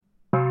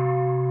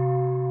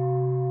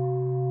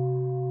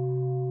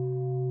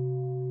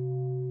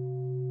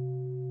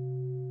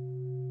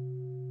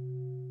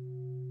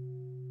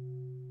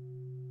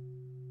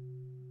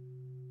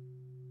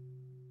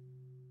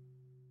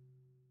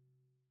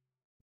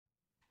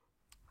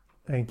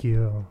Thank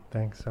you.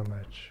 Thanks so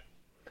much.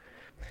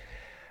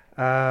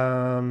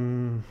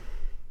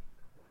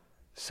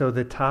 So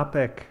the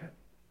topic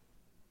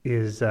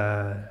is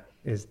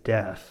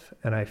death,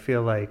 and I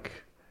feel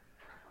like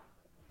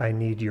I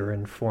need your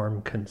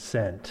informed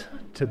consent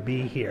to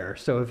be here.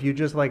 So if you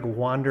just like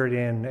wandered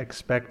in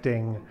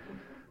expecting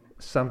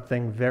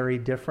something very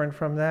different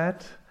from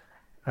that,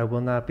 I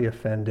will not be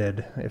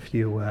offended if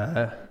you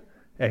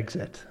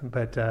exit.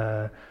 But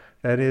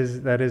that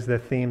is the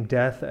theme: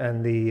 death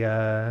and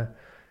the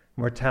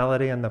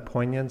mortality and the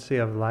poignancy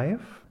of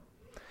life.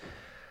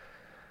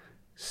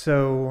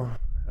 So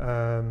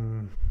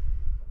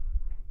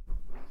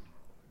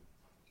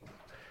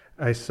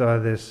I saw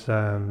this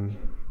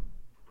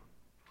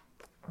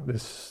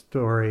this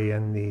story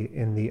in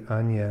the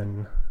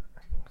Onion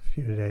a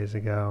few days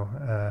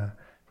ago.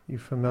 You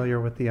familiar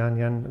with the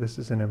Onion? This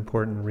is an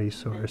important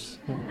resource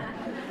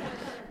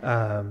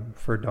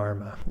for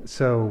dharma.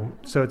 So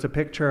it's a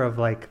picture of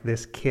like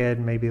this kid,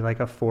 maybe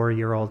like a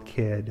 4-year-old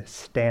kid,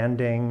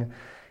 standing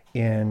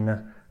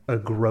in a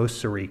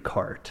grocery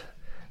cart,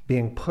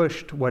 being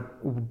pushed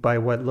by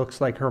what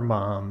looks like her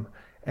mom,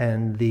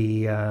 and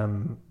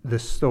the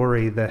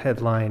story, the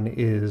headline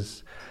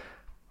is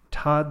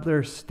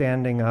 "Toddler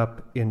standing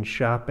up in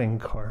shopping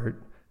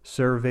cart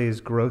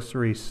surveys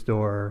grocery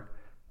store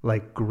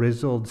like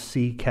grizzled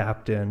sea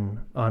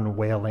captain on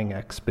whaling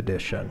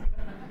expedition."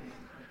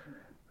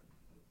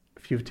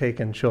 If you've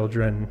taken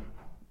children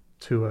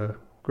to a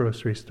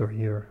grocery store,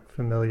 you're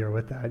familiar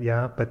with that,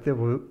 yeah? But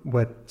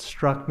what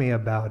struck me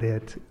about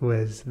it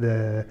was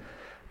the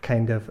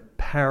kind of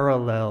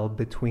parallel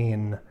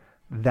between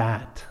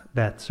that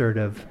sort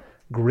of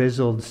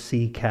grizzled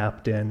sea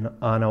captain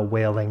on a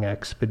whaling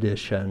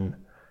expedition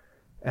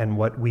and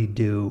what we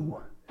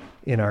do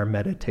in our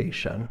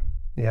meditation,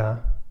 yeah?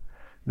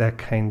 That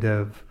kind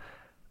of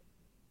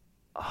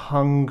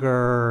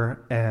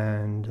hunger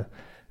and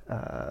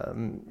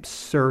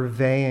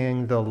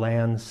surveying the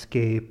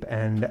landscape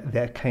and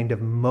that kind of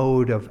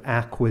mode of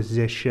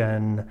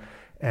acquisition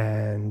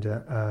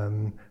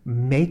and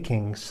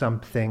making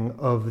something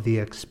of the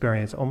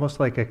experience, almost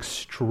like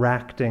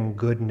extracting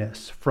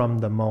goodness from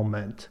the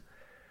moment.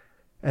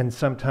 And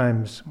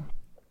sometimes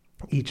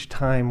each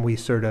time we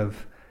sort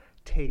of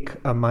take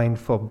a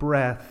mindful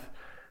breath,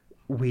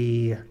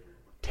 we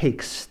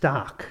take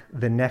stock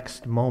the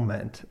next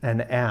moment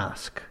and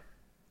ask,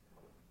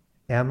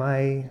 am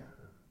I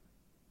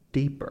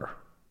deeper,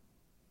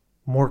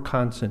 more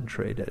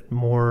concentrated,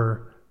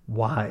 more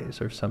wise,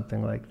 or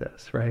something like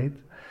this, right?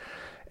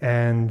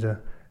 And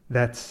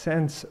that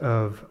sense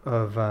of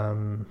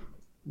the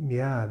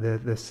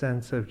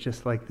sense of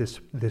just like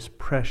this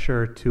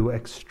pressure to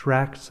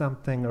extract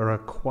something or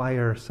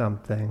acquire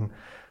something,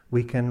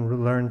 we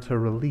can learn to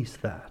release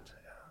that.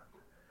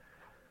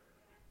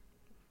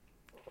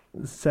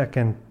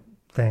 Second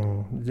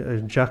thing,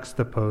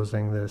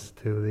 juxtaposing this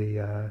to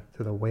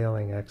the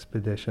whaling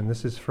expedition.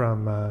 This is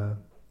from a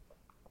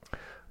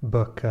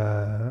book,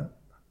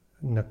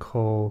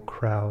 Nicole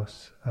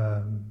Krauss,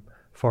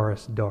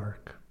 Forest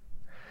Dark,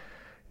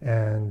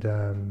 and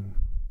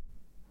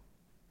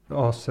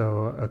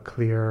also a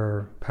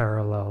clear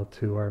parallel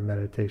to our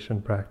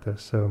meditation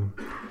practice. So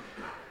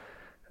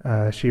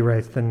she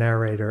writes, the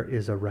narrator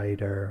is a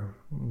writer.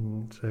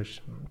 So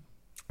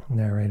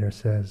narrator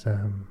says,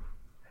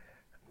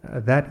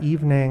 that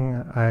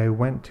evening I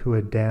went to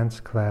a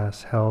dance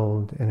class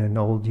held in an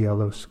old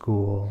yellow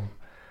school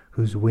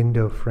whose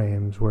window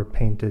frames were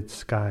painted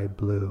sky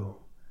blue.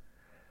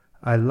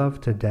 I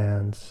loved to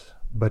dance,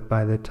 but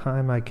by the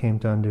time I came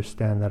to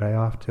understand that I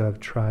ought to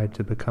have tried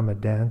to become a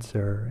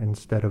dancer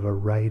instead of a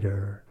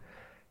writer,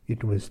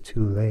 it was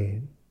too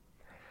late.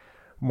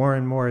 More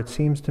and more it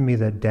seems to me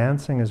that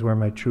dancing is where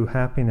my true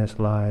happiness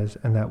lies,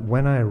 and that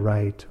when I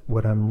write,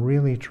 what I'm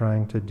really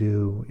trying to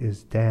do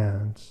is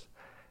dance.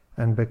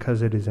 And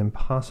because it is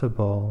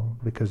impossible,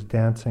 because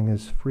dancing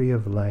is free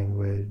of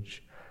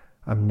language,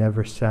 I'm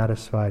never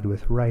satisfied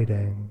with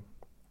writing.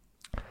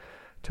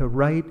 To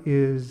write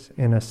is,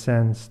 in a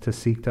sense, to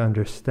seek to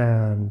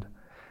understand,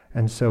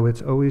 and so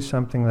it's always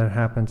something that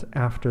happens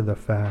after the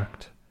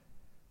fact,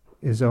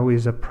 is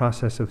always a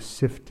process of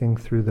sifting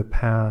through the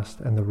past,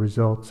 and the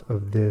results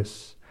of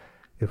this,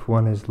 if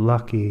one is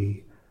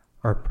lucky,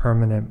 are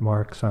permanent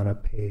marks on a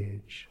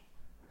page.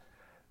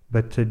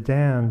 But to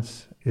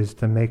dance is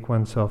to make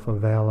oneself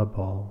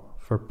available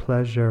for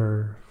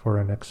pleasure, for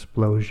an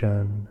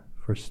explosion,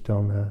 for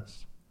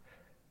stillness.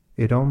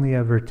 It only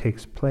ever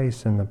takes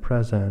place in the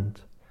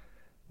present.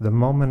 The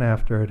moment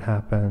after it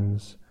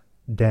happens,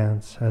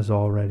 dance has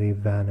already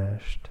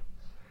vanished.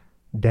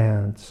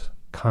 Dance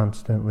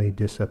constantly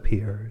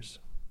disappears.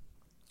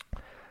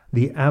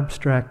 The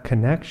abstract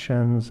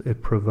connections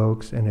it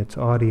provokes in its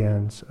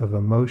audience of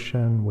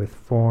emotion with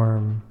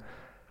form,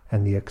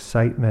 and the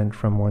excitement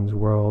from one's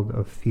world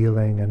of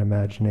feeling and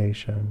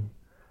imagination,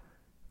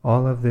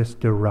 all of this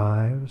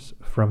derives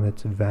from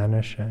its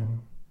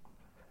vanishing.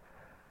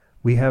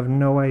 We have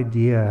no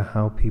idea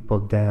how people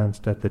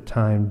danced at the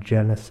time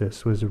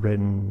Genesis was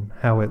written,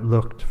 how it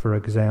looked, for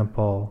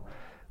example,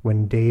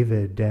 when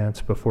David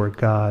danced before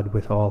God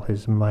with all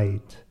his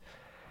might.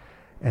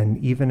 And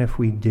even if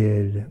we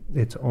did,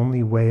 its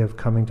only way of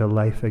coming to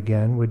life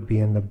again would be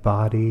in the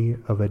body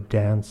of a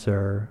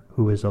dancer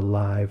who is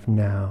alive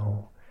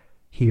now,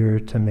 here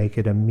to make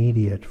it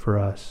immediate for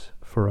us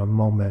for a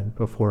moment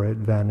before it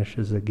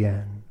vanishes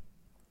again.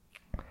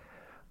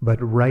 But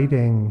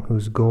writing,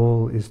 whose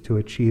goal is to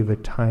achieve a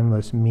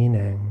timeless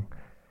meaning,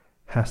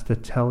 has to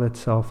tell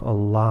itself a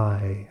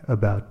lie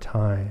about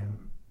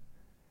time.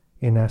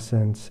 In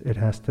essence, it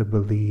has to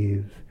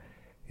believe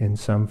in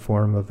some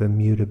form of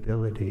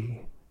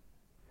immutability,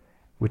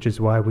 which is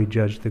why we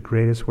judge the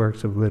greatest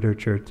works of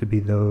literature to be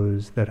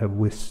those that have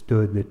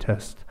withstood the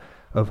test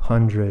of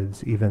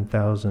hundreds, even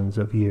thousands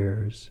of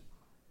years.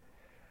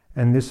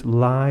 And this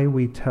lie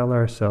we tell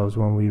ourselves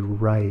when we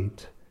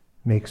write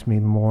makes me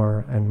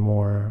more and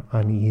more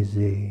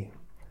uneasy.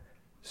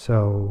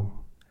 So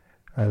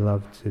I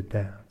love to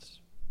dance.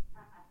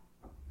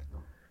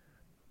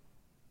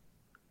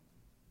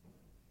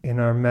 In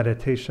our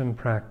meditation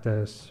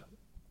practice,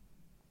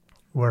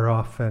 we're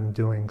often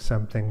doing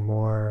something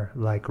more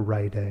like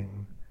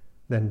writing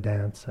than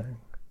dancing.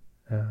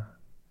 Yeah.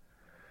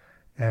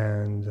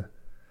 And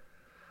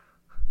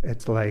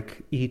it's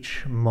like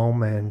each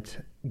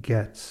moment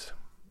gets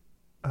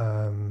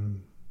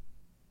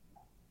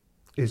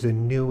is a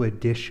new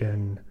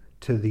addition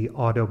to the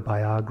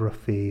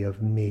autobiography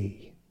of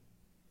me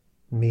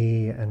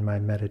and my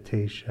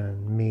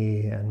meditation,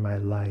 me and my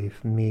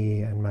life,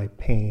 me and my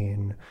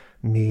pain,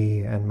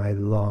 me and my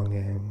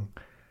longing.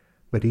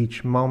 But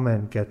each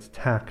moment gets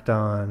tacked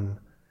on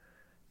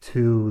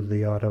to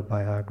the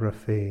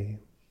autobiography.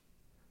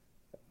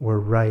 We're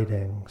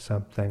writing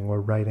something.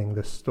 We're writing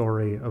the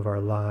story of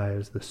our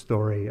lives, the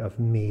story of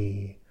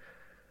me.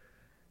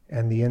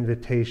 And the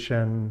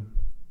invitation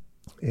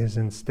is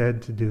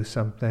instead to do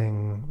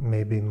something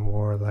maybe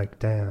more like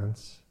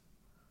dance.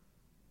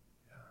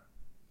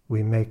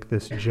 We make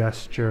this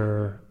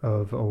gesture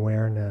of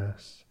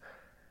awareness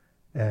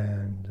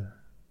and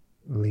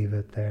leave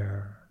it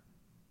there.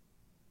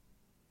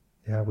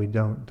 Yeah, we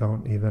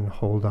don't even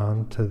hold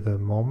on to the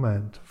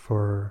moment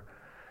for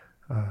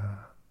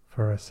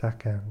a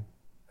second.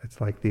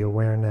 It's like the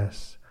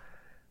awareness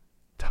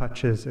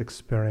touches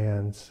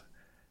experience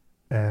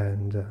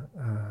and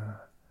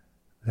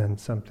then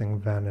something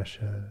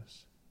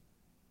vanishes.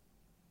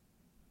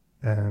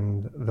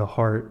 And the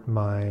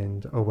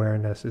heart-mind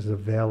awareness is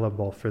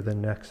available for the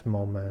next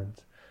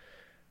moment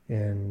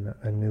in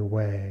a new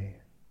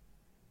way.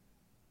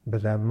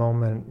 But that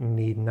moment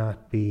need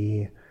not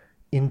be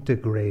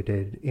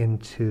integrated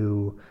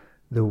into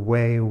the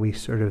way we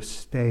sort of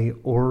stay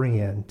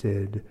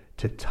oriented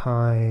to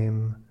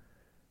time,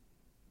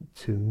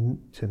 to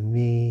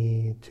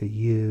me, to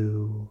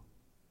you,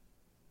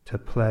 to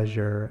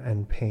pleasure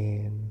and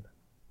pain.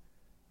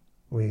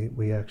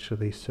 We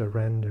actually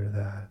surrender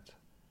that.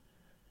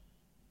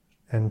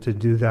 And to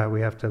do that, we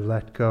have to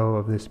let go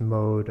of this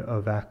mode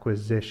of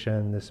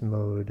acquisition, this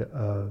mode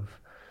of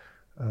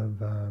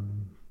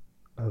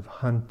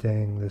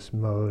hunting, this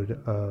mode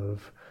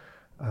of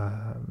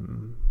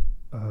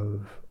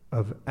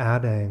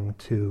adding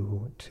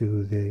to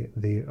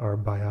our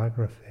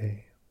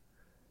biography.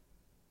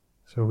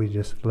 So we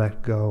just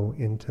let go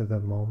into the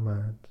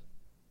moment.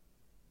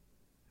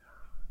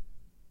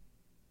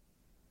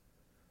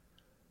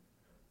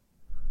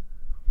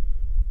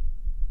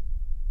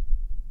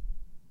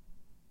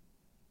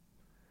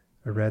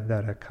 I read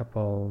that a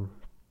couple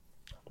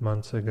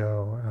months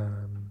ago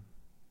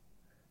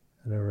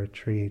at a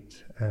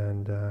retreat,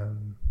 and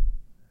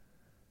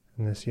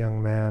this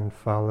young man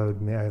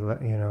followed me.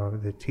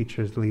 The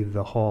teachers leave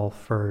the hall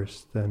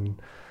first,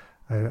 and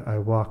I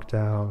walked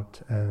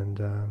out,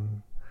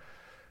 and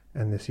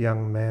this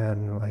young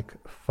man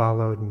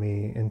followed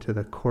me into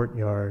the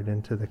courtyard,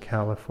 into the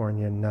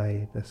California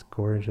night, this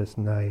gorgeous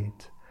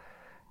night,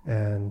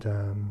 and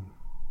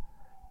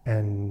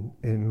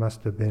it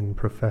must have been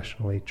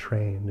professionally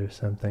trained or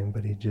something,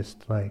 but he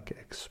just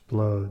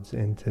explodes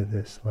into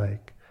this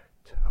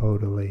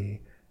totally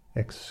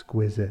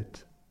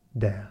exquisite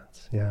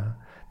dance, yeah,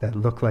 that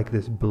looked like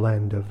this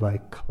blend of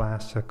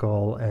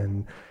classical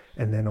and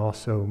then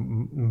also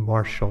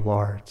martial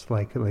arts,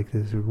 like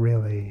this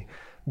really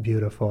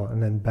beautiful,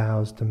 and then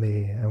bows to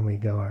me and we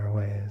go our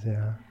ways,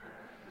 yeah.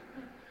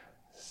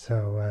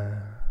 So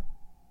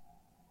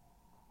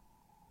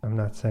I'm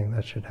not saying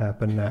that should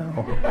happen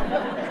now.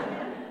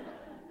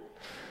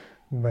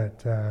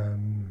 But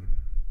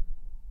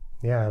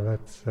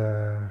let's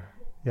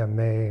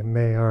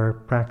may our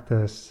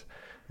practice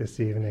this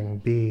evening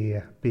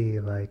be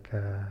like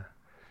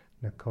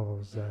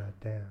Nicole's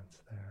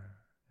dance there.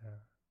 Yeah.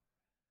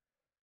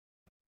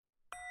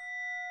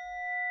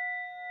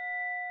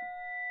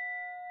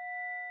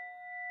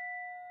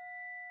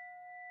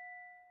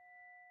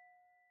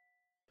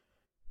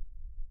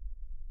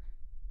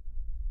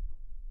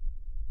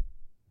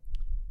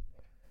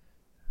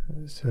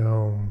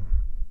 So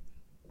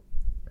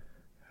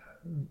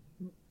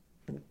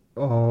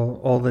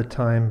all the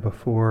time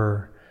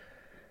before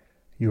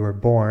you were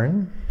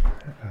born,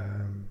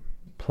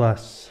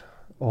 plus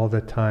all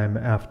the time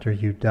after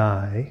you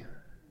die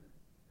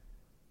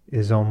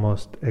is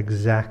almost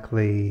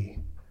exactly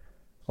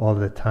all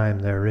the time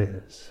there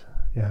is,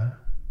 yeah?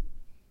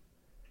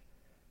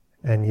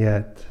 And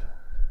yet,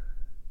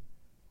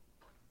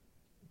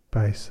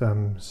 by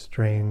some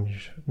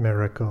strange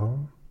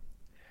miracle,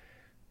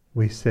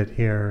 we sit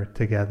here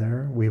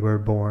together, we were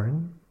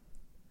born,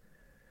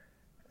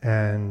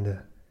 and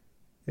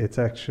it's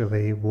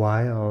actually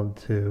wild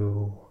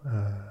to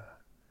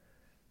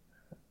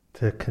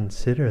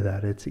consider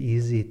that. It's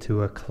easy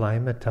to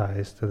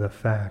acclimatize to the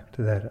fact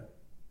that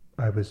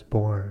I was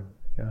born,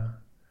 yeah?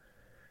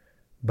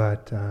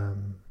 But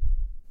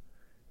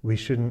we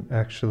shouldn't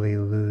actually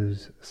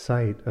lose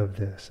sight of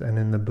this. And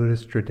in the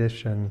Buddhist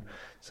tradition,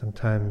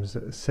 sometimes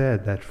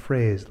said that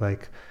phrase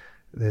like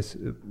this,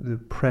 the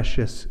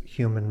precious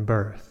human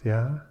birth,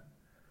 yeah?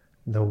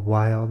 The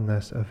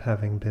wildness of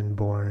having been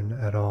born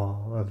at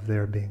all, of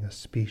there being a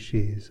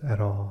species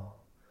at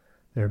all,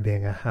 there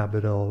being a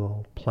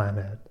habitable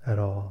planet at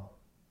all.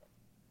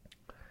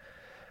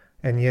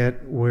 And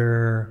yet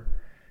we're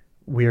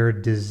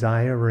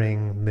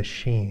desiring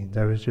machines.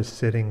 I was just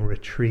sitting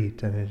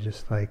retreat, and it's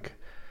just like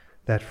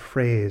that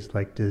phrase,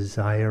 like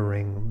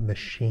desiring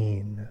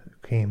machine,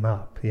 came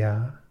up,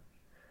 yeah?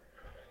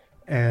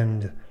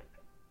 And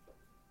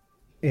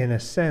in a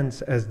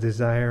sense, as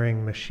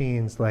desiring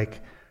machines,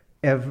 like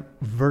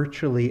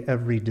virtually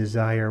every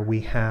desire we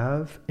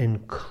have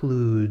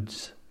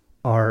includes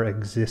our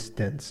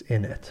existence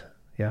in it,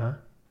 yeah?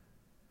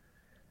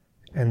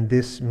 And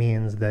this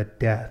means that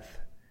death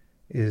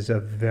is a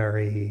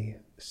very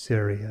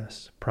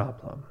serious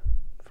problem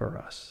for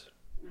us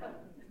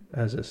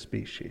as a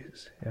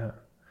species, yeah.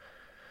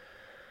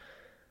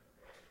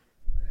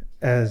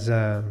 As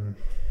a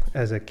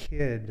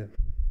kid,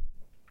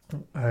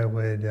 I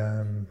would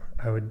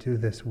do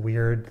this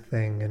weird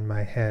thing in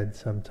my head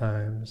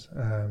sometimes.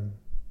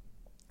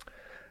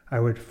 I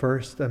would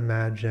first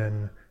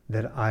imagine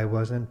that I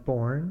wasn't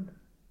born,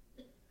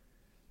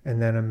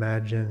 and then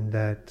imagine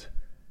that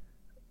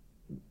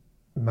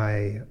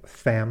my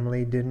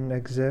family didn't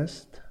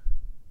exist,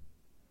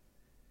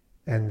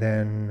 and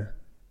then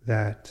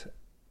that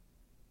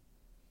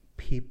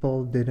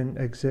people didn't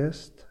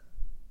exist,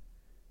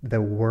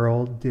 the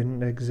world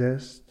didn't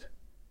exist,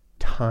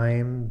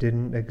 time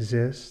didn't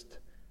exist,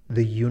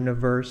 the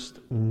universe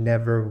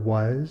never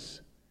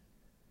was,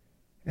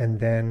 and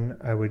then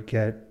I would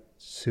get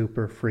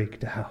super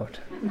freaked out.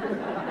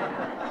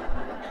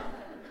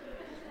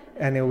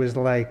 And it was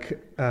like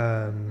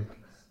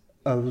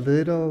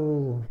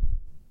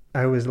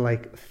I was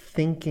like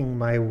thinking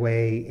my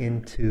way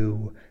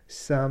into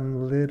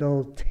some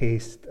little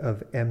taste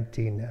of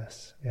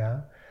emptiness,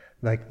 yeah?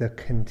 Like the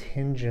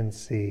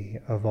contingency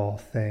of all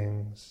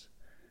things.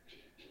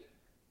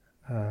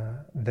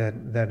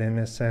 That in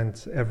a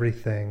sense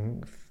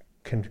everything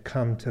can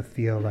come to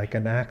feel like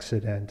an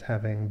accident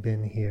having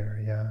been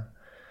here, yeah?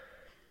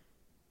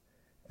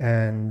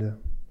 And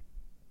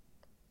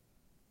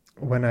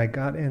when I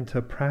got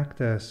into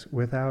practice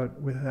without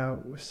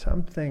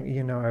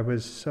something, I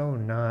was so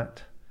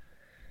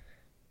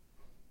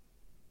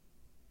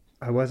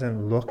I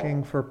wasn't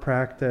looking for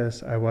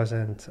practice. I was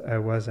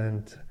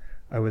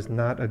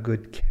not a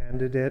good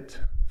candidate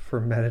for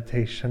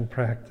meditation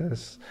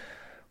practice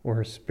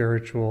or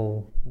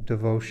spiritual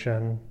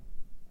devotion.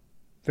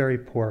 Very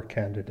poor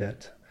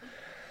candidate.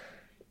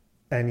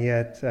 And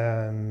yet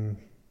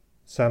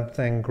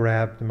something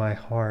grabbed my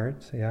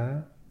heart,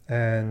 yeah?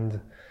 And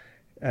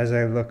as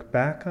I look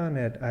back on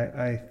it,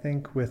 I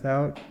think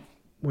without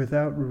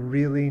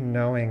really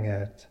knowing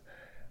it,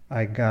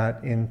 I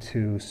got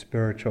into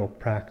spiritual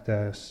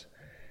practice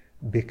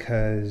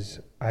because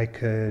I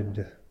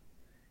could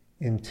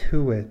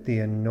intuit the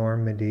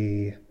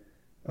enormity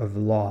of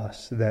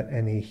loss that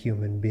any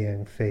human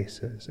being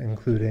faces,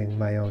 including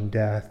my own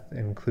death,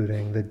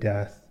 including the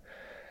death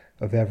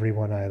of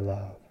everyone I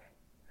love.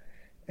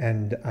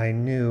 And I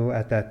knew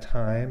at that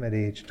time, at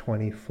age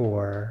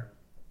 24,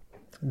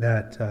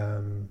 that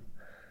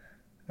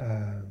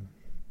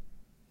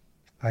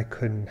I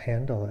couldn't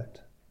handle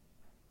it,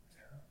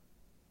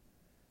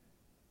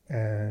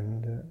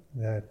 and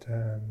that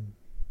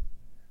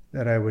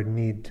I would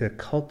need to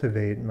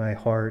cultivate my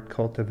heart,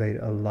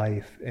 cultivate a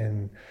life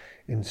in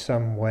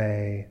some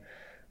way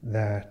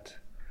that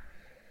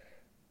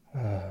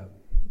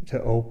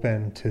to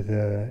open to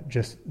the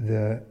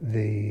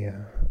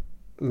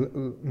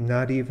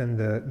not even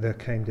the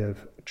kind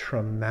of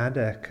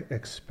traumatic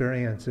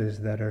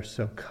experiences that are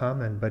so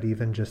common, but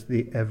even just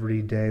the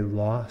everyday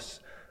loss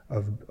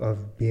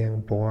of being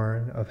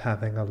born, of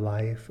having a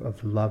life,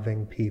 of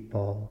loving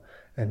people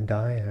and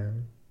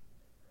dying.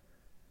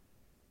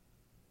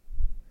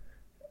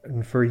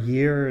 And for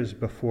years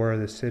before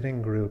the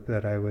sitting group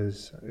that I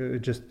was,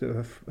 just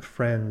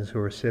friends who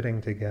were sitting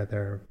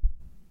together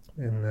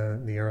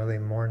in the early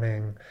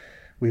morning,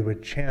 we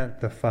would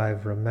chant the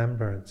 5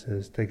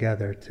 remembrances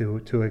together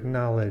to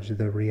acknowledge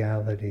the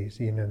realities,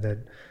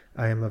 that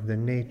I am of the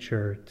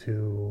nature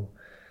to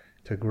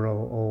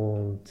grow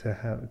old,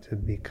 to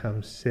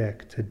become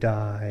sick, to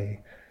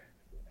die,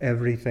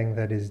 everything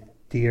that is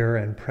dear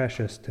and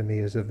precious to me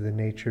is of the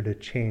nature to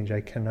change. I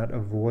cannot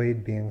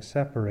avoid being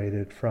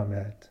separated from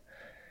it.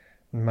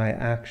 My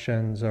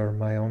actions are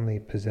my only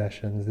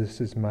possessions. This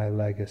is my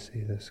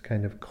legacy, this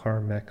kind of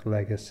karmic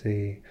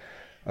legacy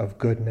of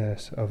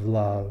goodness, of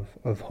love,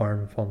 of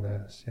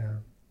harmfulness. Yeah.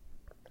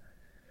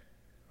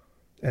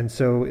 And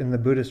so in the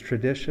Buddhist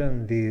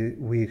tradition,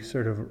 we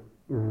sort of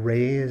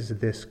raise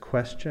this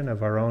question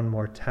of our own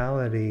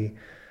mortality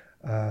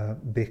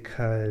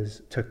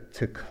because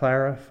to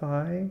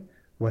clarify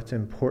what's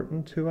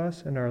important to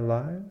us in our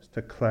lives,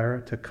 to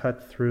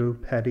cut through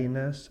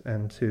pettiness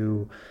and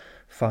to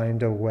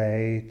find a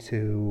way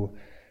to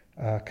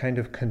kind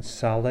of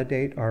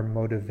consolidate our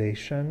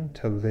motivation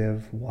to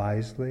live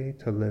wisely,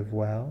 to live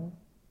well.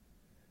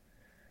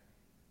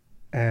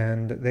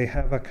 And they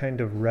have a kind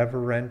of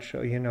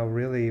reverential,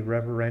 really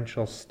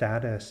reverential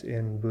status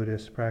in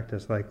Buddhist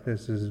practice. Like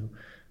this is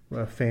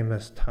a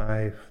famous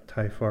Thai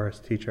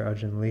forest teacher,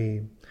 Ajahn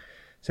Lee,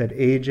 said,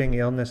 aging,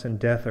 illness, and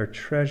death are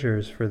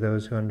treasures for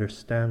those who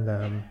understand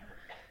them.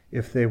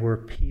 If they were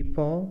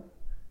people,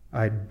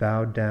 I'd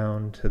bow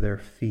down to their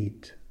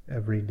feet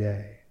every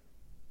day.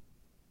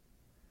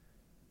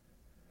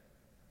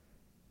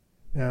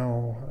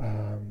 Now,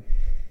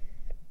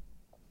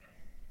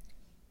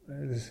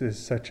 this is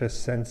such a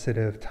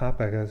sensitive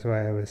topic. That's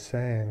why I was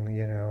saying,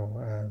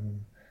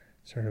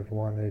 sort of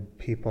wanted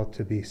people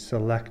to be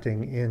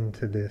selecting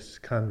into this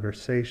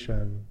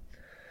conversation.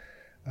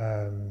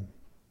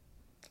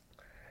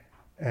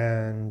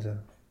 And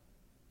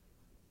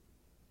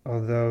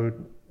although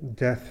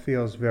death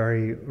feels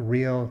very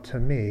real to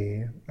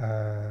me,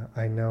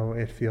 I know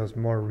it feels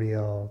more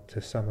real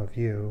to some of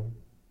you.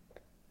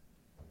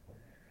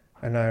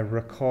 And I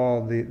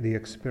recall the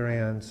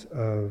experience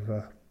of,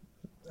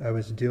 I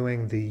was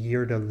doing the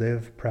Year to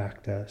Live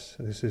practice.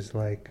 This is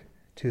like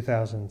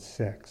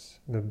 2006,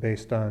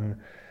 based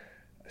on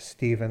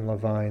Stephen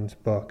Levine's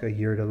book, A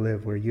Year to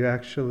Live, where you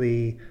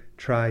actually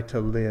try to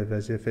live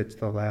as if it's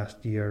the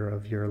last year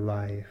of your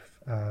life.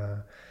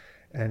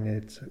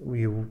 And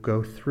you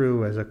go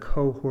through as a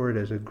cohort,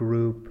 as a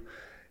group,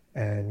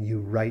 and you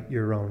write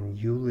your own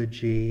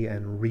eulogy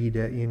and read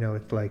it.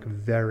 It's like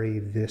very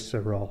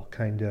visceral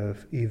kind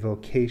of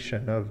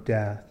evocation of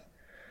death.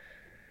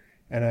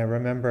 And I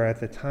remember at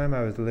the time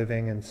I was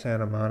living in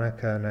Santa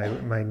Monica,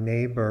 and my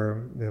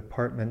neighbor, the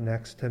apartment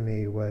next to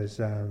me, was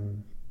a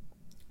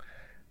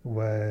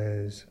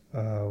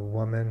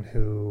woman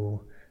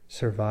who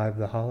survived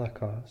the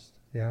Holocaust.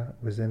 Yeah,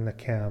 was in the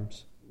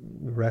camps.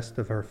 The rest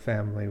of her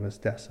family was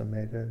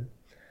decimated.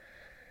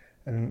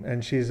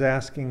 And she's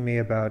asking me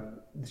about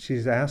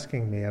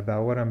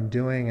what I'm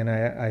doing, and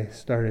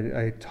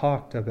I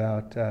talked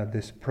about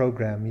this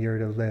program, Year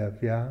to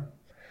Live, yeah?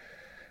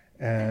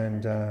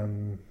 And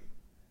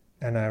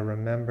I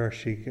remember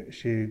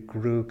she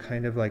grew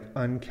kind of like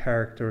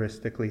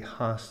uncharacteristically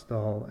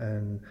hostile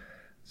and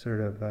sort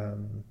of,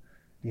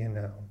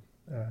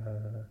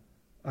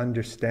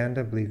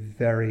 understandably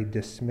very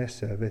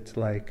dismissive. It's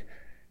like,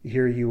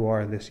 here you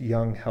are, this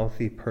young,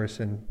 healthy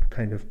person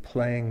kind of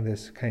playing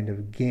this kind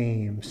of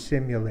game,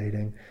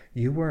 simulating.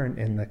 You weren't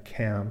in the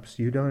camps.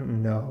 You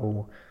don't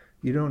know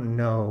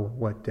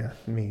what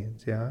death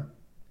means, yeah?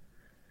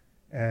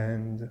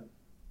 And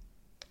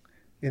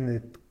in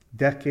the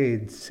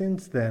decades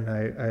since then,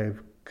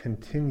 I've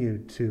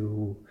continued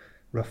to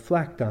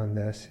reflect on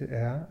this,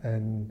 yeah?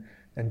 And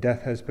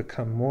death has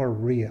become more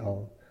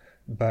real.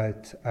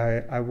 But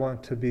I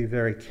want to be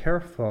very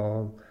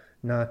careful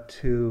not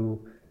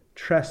to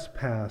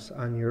trespass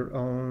on your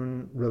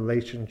own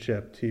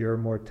relationship to your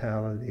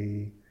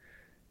mortality,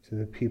 to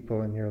the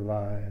people in your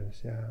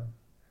lives, yeah,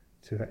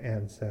 to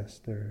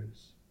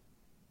ancestors.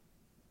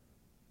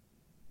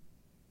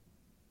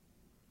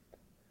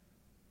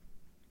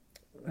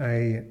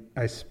 I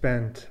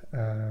spent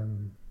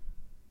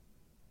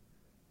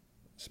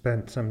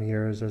some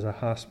years as a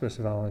hospice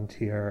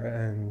volunteer,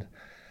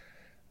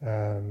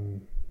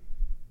 and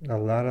a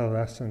lot of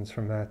lessons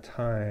from that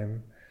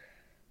time,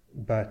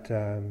 but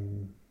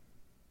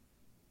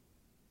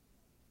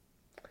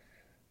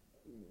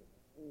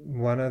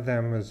one of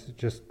them was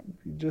just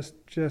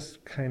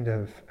kind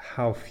of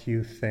how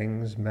few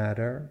things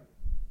matter,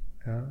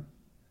 yeah,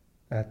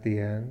 at the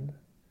end,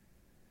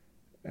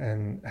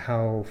 and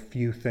how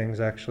few things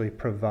actually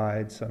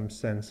provide some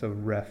sense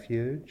of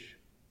refuge,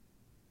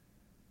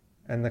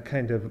 and the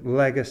kind of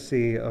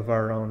legacy of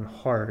our own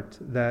heart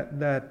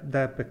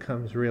that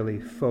becomes really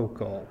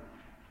focal,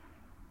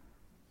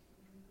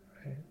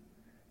 right?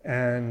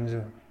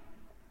 And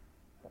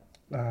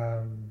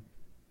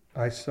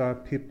I saw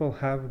people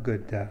have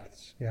good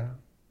deaths, yeah,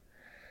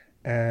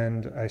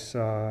 and I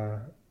saw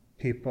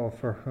people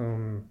for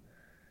whom,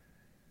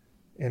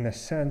 in a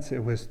sense,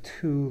 it was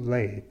too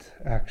late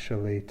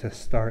actually to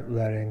start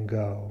letting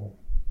go.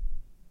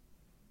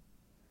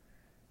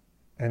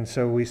 And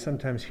so we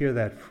sometimes hear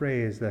that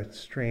phrase, that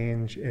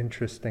strange,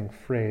 interesting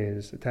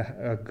phrase,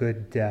 a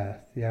good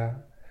death, yeah?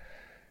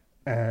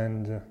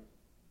 And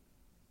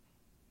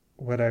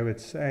what I would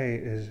say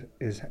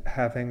is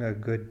having a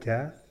good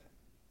death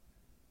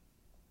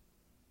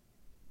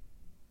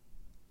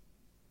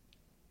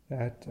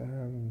that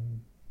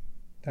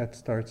that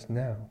starts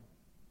now.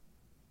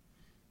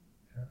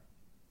 Yeah.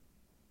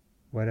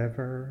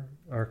 Whatever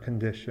our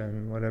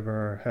condition, whatever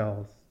our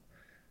health,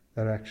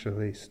 that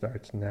actually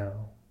starts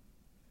now.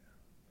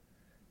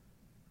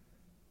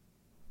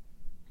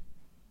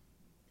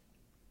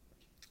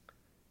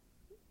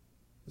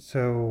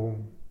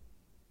 So,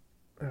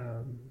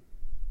 the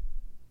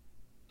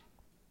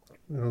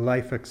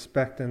life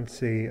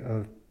expectancy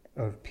of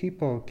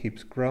people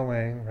keeps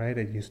growing, right?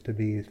 It used to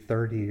be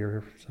 30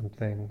 or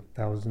something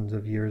thousands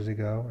of years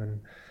ago,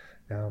 and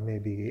now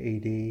maybe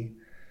 80.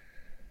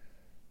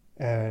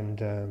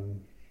 And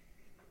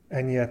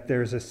yet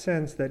there's a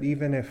sense that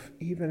even if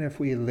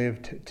we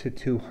lived to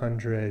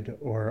 200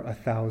 or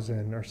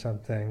 1,000 or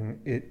something,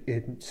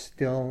 it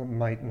still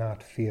might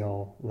not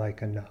feel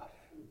like enough.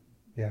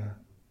 Yeah.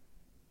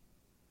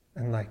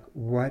 And like,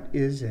 what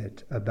is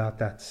it about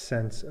that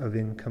sense of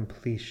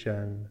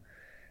incompletion,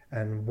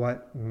 and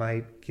what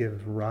might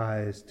give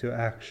rise to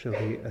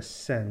actually a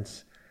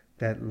sense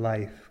that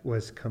life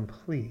was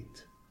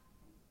complete,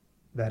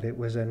 that it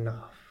was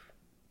enough,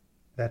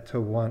 that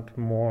to want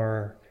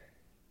more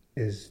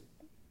is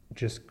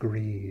just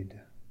greed?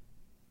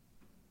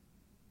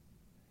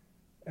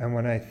 And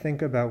when I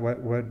think about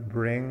what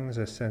brings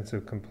a sense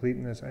of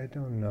completeness, I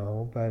don't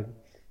know, but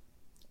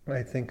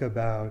I think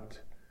about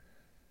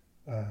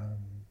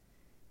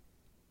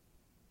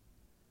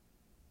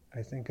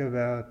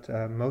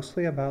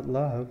mostly about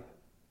love,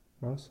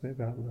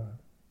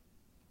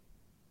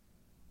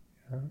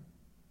 yeah?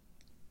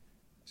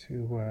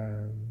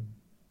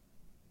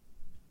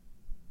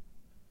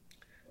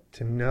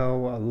 To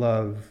know a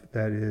love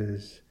that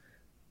is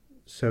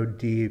so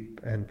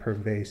deep and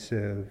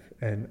pervasive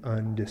and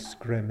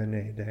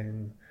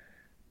undiscriminating,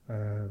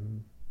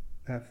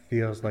 that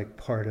feels like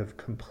part of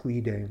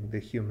completing the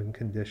human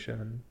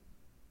condition.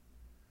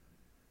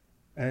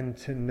 And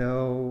to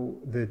know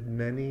the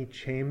many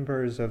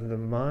chambers of the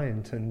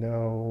mind, to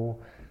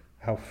know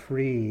how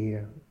free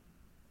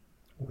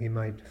we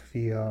might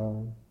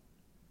feel.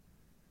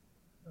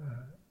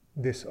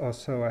 This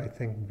also, I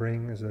think,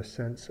 brings a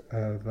sense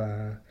of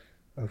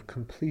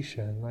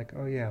completion. Like,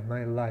 oh yeah,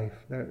 my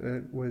life,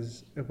 it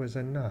was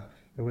enough.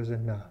 It was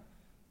enough.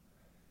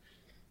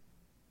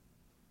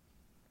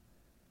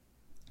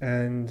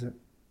 And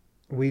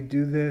we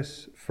do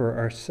this for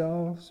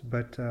ourselves,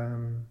 but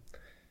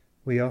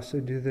we also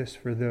do this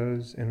for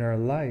those in our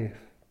life.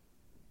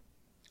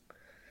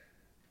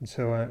 And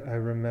so I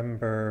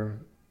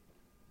remember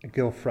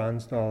Gil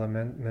Fronsdal, a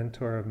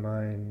mentor of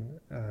mine,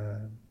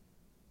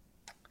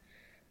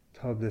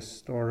 told this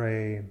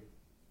story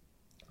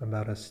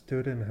about a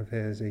student of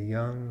his, a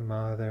young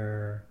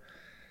mother,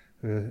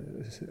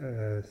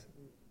 a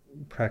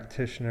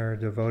practitioner,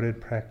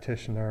 devoted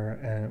practitioner,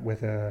 and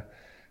with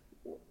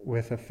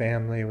a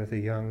family, with a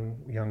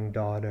young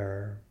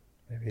daughter,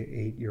 maybe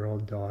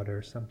 8-year-old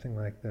daughter, something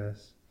like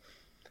this.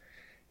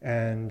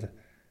 And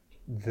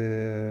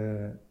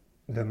the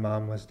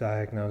mom was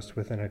diagnosed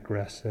with an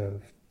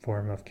aggressive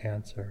form of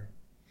cancer,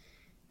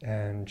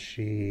 and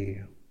she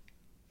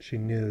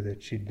knew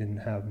that she didn't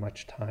have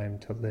much time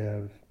to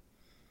live.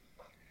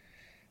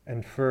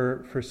 And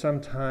for some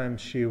time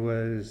she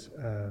was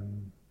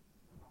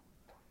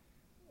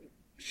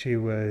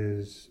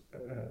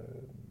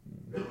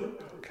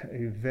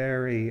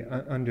very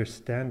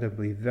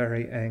understandably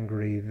very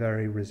angry,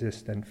 very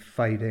resistant,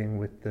 fighting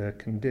with the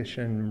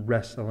condition,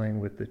 wrestling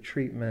with the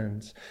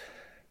treatments,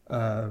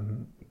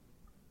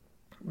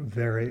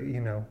 very,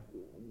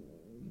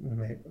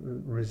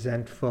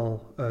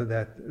 resentful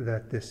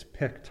that this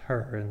picked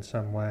her in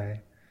some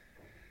way.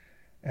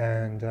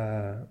 And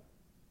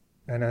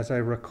as I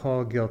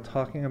recall Gil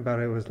talking about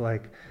it, it was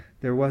like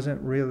there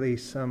wasn't really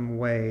some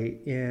way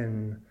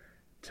in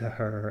to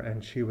her,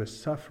 and she was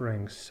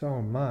suffering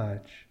so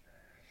much.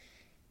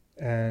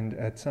 And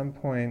at some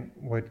point,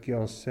 what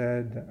Gil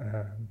said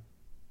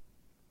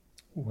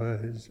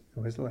was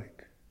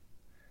like,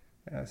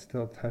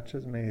 still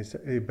touches me.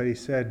 But he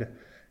said,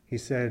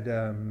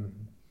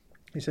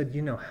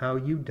 how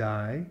you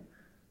die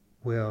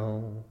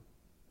will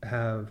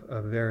have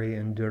a very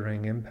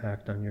enduring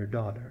impact on your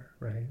daughter,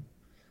 right?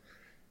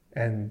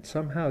 And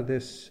somehow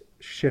this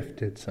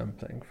shifted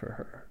something for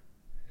her,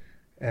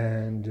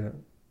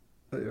 and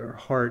her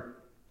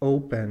heart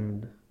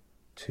opened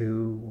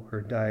to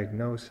her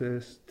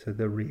diagnosis, to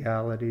the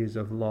realities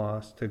of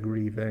loss, to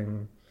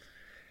grieving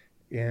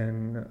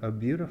in a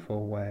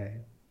beautiful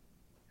way.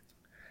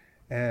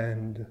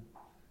 And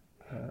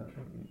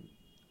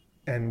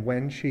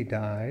when she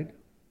died,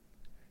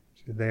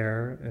 she was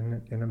there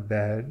in a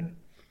bed,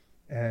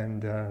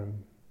 and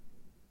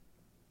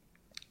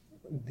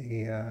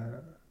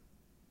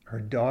her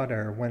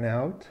daughter went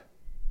out,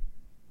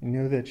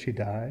 knew that she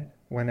died,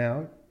 went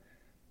out,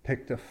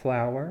 picked a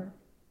flower,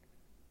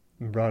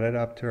 and brought it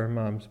up to her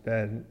mom's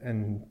bed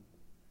and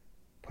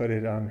put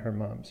it on her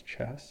mom's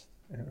chest.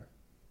 Yeah.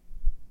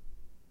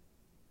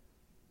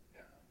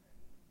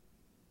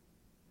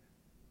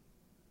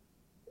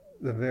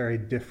 The very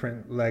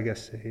different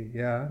legacy,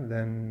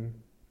 than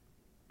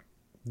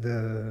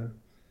the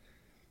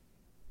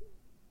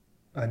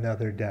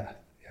another death.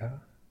 Yeah,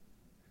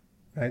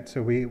 right.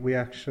 So we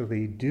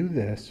actually do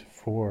this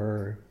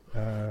for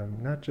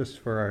not just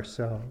for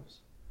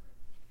ourselves.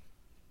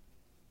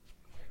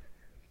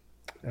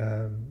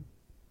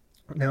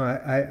 Now,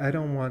 I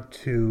don't want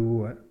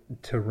to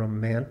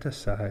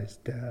romanticize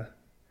death.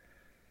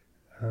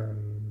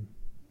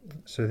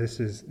 So this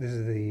is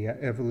the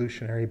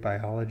evolutionary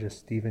biologist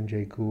Stephen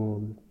Jay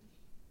Gould.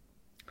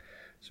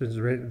 So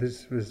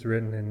this was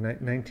written in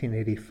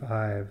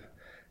 1985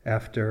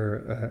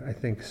 after I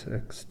think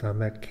a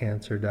stomach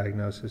cancer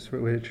diagnosis, for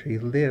which he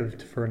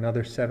lived for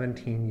another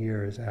 17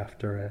 years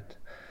after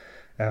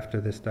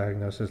this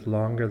diagnosis,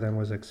 longer than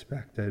was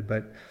expected.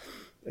 But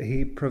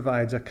he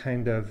provides a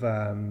kind of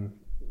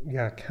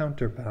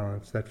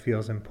counterbalance that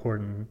feels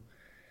important.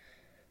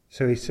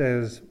 So he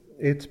says,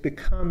 it's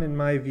become, in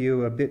my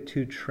view, a bit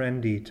too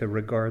trendy to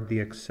regard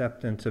the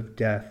acceptance of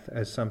death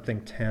as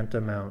something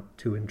tantamount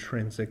to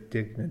intrinsic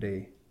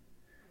dignity.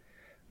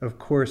 Of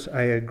course,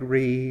 I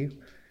agree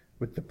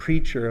with the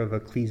preacher of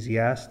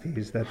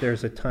Ecclesiastes that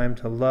there's a time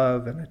to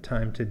love and a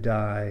time to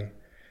die,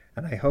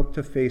 and I hope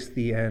to face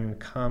the end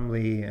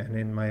calmly and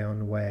in my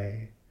own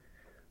way.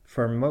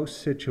 For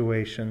most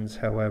situations,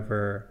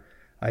 however,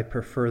 I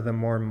prefer the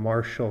more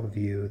martial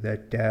view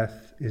that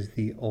death is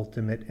the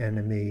ultimate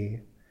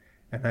enemy,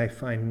 and I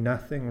find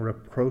nothing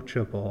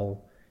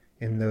reproachable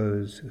in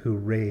those who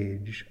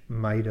rage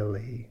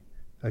mightily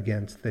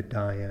against the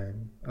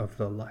dying of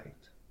the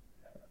light.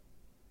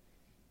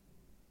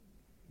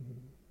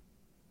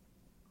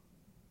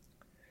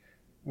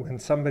 When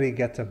somebody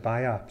gets a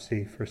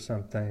biopsy for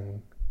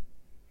something,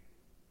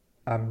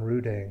 I'm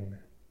rooting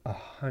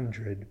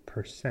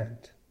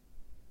 100%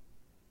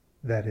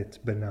 that it's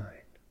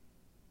benign.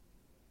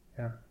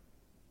 Yeah,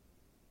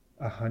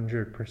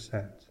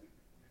 100%.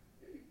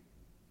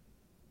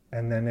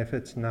 And then if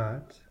it's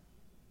not,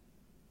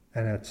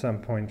 and at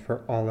some point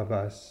for all of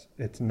us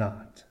it's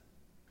not,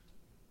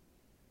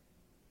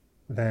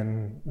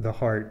 then the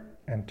heart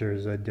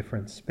enters a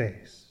different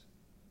space.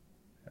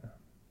 Yeah.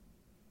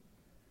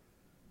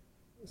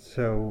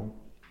 So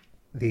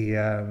the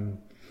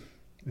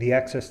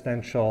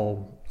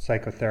existential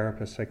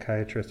psychotherapist,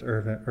 psychiatrist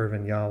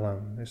Irvin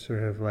Yalom is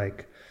sort of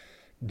like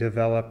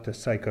developed a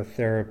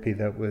psychotherapy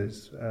that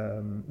was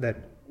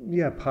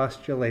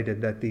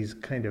postulated that these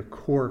kind of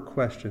core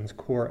questions,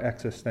 core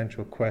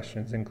existential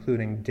questions,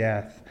 including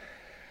death,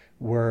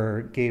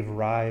 gave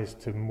rise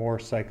to more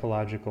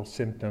psychological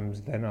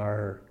symptoms than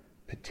our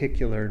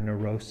particular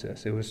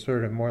neurosis. It was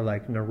sort of more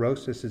like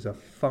neurosis is a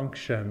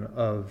function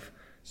of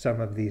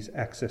some of these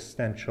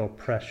existential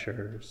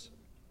pressures.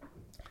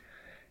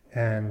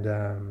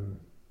 And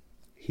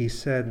he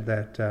said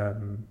that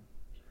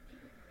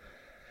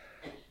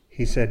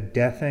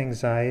death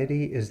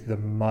anxiety is the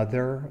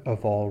mother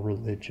of all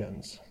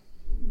religions.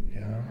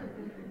 Yeah,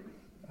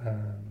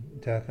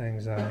 death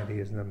anxiety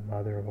is the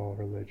mother of all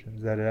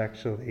religions. That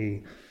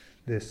actually,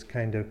 this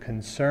kind of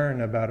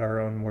concern about our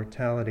own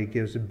mortality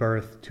gives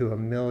birth to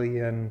 1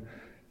 million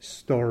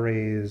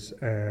stories,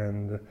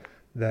 and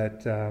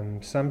that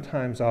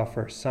sometimes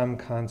offer some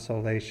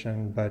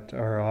consolation, but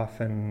are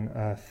often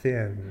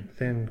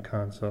thin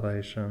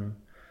consolation.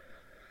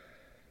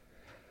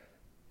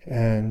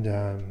 And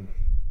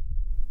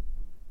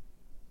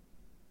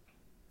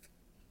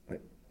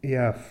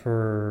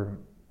for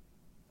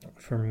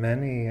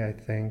many, I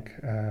think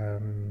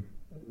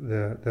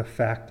the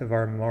fact of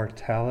our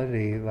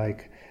mortality,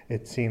 like,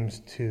 it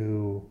seems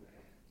to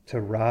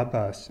rob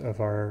us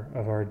of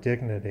our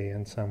dignity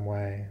in some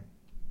way.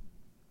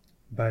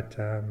 But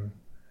on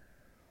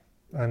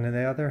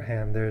the other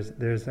hand,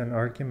 there's an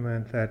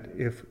argument that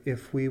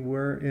if we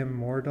were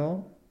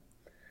immortal,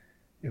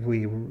 if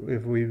we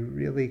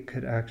really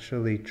could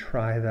actually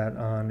try that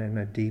on in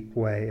a deep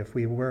way, if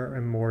we were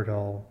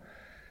immortal,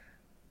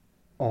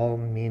 all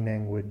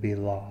meaning would be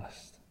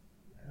lost.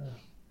 Yeah.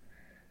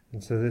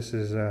 And so this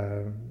is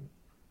a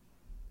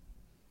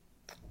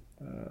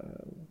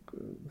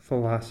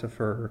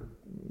philosopher,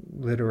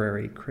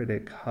 literary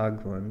critic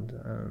Haglund,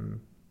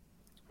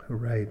 who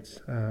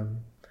writes,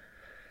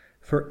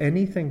 for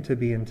anything to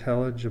be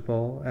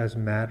intelligible as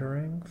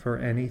mattering, for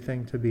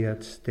anything to be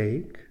at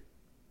stake,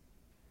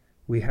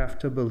 we have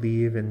to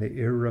believe in the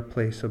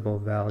irreplaceable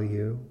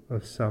value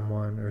of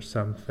someone or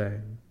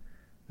something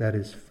that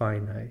is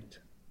finite.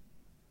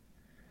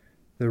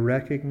 The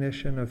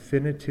recognition of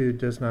finitude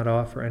does not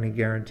offer any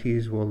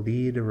guarantees we'll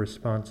lead a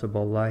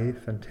responsible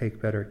life and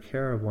take better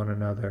care of one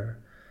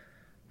another,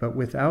 but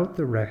without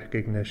the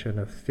recognition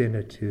of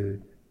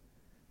finitude,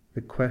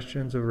 the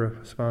questions of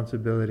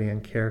responsibility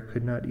and care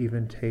could not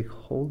even take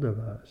hold of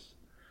us.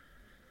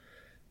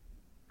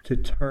 To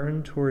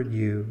turn toward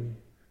you,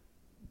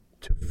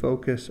 to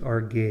focus our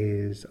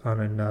gaze on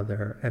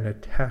another and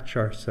attach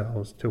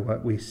ourselves to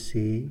what we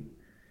see,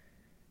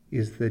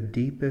 is the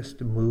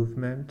deepest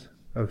movement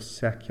of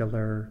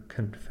secular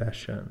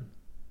confession.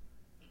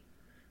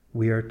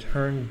 We are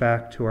turned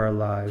back to our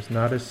lives,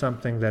 not as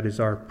something that is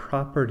our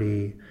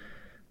property,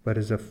 but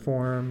as a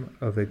form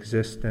of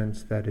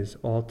existence that is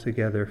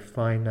altogether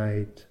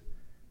finite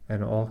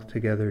and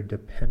altogether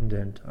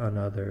dependent on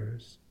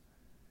others.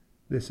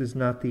 This is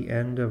not the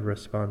end of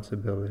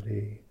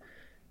responsibility,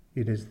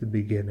 it is the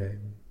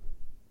beginning.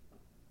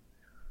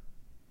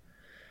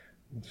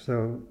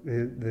 So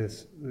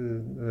his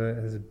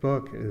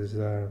book is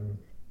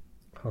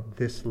called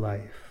This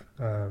Life,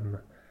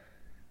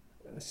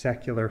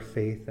 Secular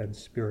Faith and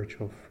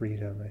Spiritual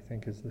Freedom, I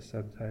think is the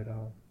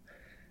subtitle,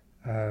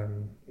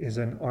 is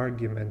an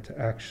argument to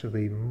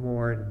actually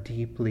more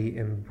deeply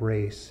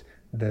embrace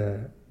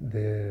the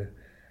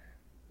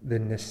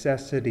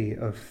necessity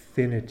of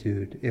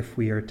finitude if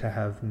we are to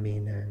have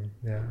meaning.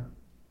 Yeah.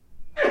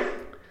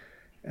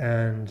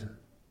 And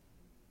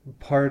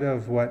part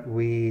of what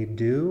we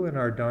do in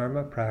our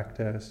dharma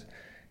practice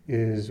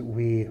is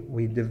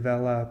we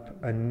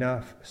develop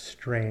enough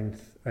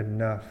strength,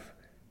 enough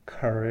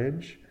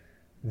courage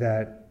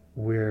that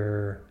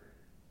we're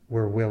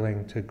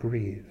willing to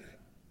grieve.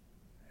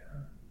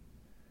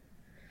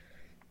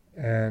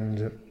 Yeah.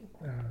 And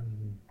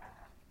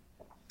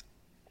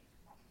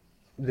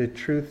the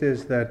truth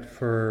is that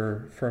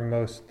for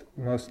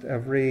most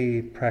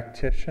every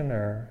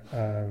practitioner,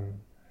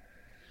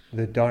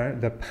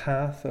 the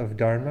path of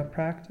dharma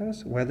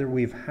practice, whether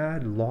we've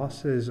had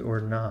losses or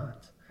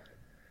not,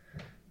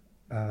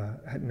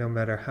 no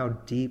matter how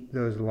deep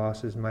those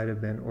losses might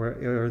have been,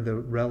 or the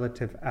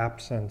relative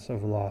absence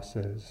of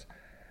losses,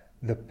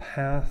 the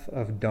path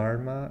of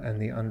dharma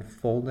and the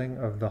unfolding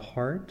of the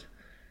heart,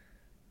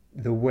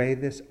 the way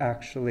this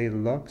actually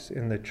looks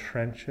in the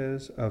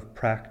trenches of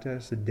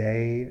practice,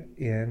 day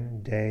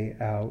in, day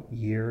out,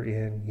 year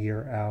in,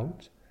 year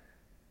out,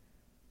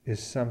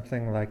 is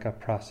something like a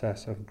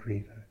process of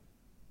grieving.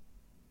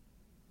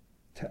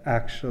 To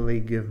actually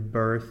give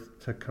birth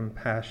to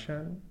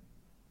compassion,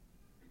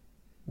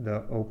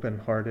 the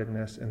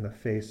open-heartedness in the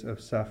face of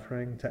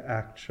suffering, to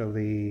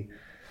actually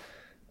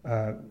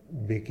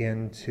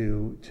begin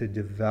to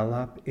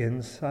develop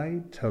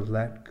insight, to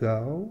let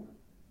go,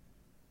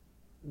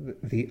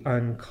 the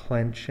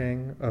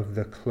unclenching of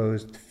the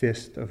closed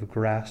fist of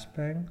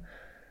grasping,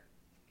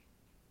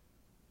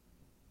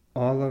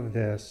 all of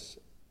this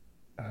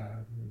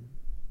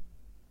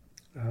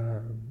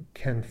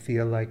can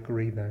feel like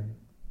grieving.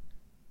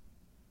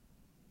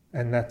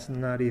 And that's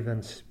not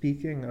even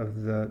speaking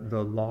of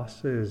the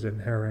losses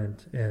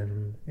inherent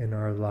in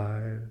our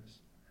lives.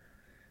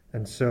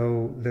 And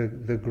so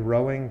the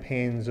growing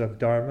pains of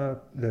Dharma,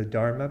 the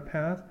Dharma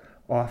path,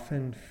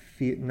 often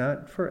feel,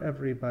 not for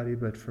everybody,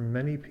 but for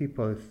many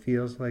people, it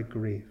feels like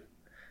grief.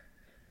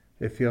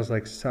 It feels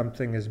like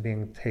something is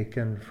being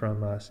taken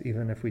from us,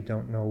 even if we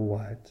don't know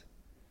what.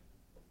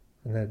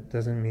 And that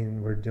doesn't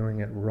mean we're doing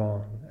it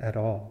wrong at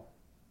all.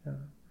 Yeah.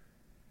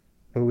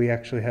 But we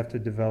actually have to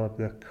develop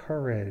the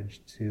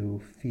courage to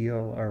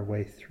feel our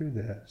way through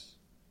this.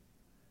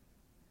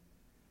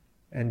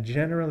 And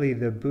generally,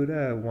 the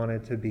Buddha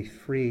wanted to be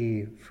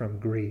free from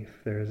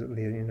grief. There's,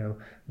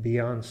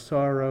 beyond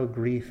sorrow,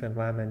 grief, and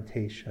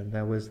lamentation.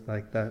 That was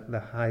like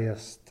the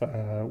highest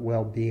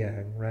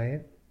well-being,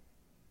 right?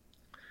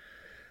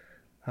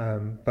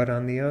 But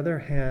on the other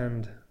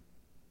hand,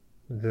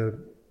 the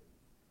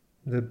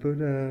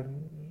Buddha,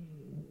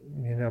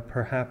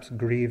 perhaps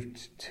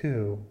grieved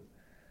too.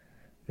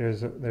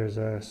 There's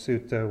a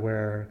sutta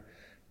where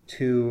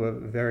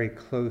two very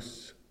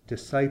close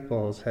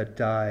disciples had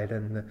died,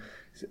 and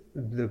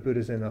the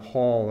Buddha's in a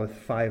hall with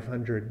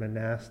 500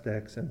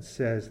 monastics and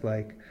says,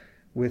 like,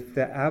 with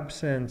the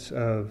absence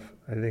of,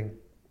 I think,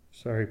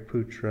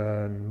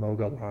 Sariputra and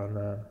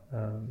Moggallana,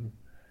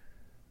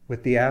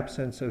 with the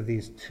absence of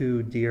these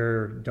two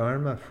dear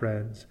Dharma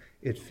friends,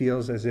 it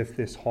feels as if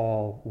this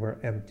hall were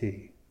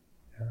empty.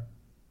 Yeah?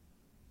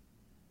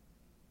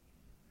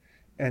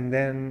 And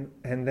then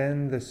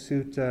the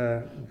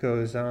sutta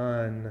goes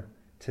on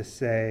to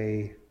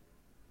say,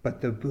 but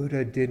the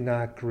Buddha did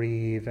not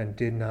grieve and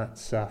did not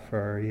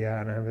suffer. Yeah,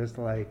 and I was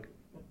like,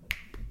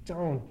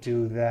 don't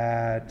do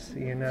that,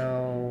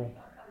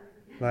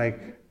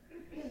 like,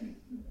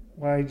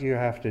 why do you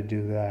have to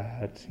do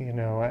that?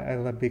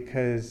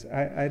 Because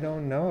I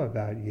don't know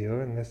about you,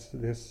 and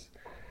this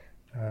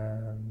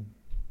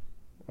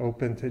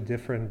open to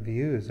different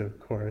views, of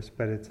course,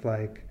 but it's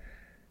like,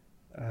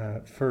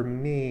 for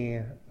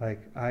me,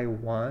 like, I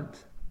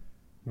want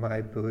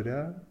my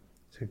Buddha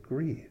to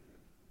grieve.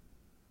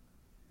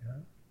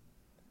 Yeah?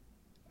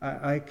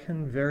 I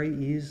can very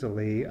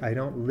easily, I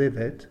don't live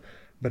it,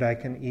 but I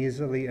can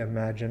easily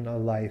imagine a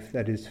life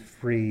that is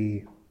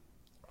free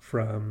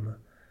from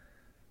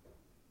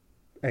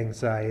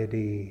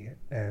anxiety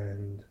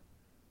and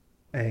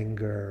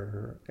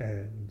anger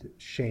and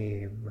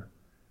shame.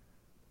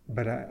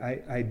 But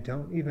I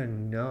don't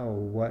even know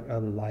what a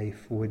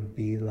life would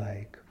be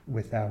like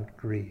without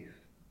grief.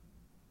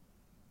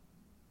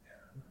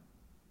 Yeah.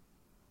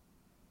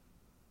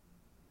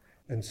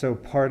 And so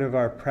part of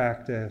our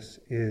practice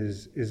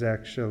is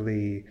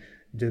actually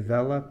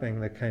developing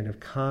the kind of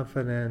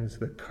confidence,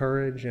 the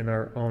courage in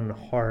our own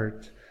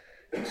heart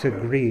to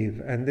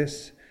grieve. And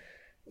this,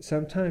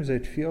 sometimes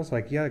it feels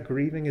like,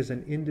 grieving is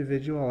an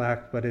individual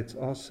act, but it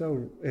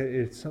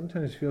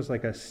sometimes feels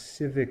like a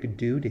civic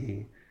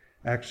duty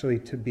actually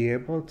to be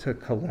able to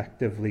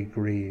collectively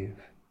grieve,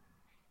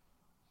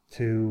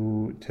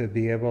 to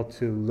be able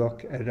to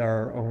look at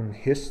our own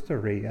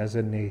history as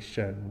a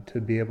nation,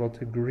 to be able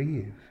to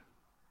grieve.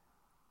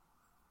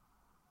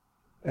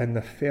 And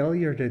the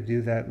failure to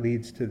do that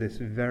leads to this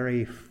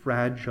very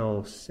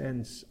fragile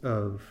sense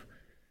of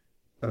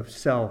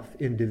self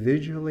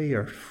individually,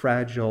 or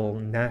fragile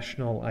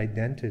national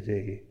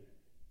identity,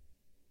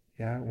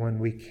 when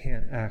we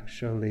can't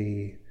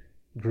actually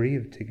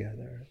grieve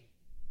together.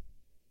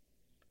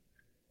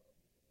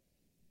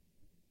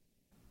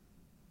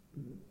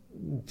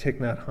 Thich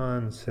Nhat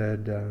Hanh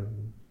said,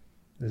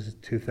 this is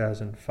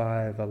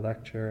 2005, a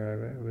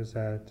lecture I was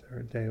at, or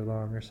a day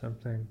long or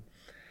something,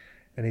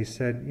 and he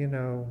said,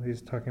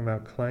 he's talking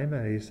about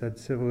climate, he said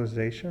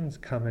civilizations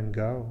come and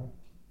go,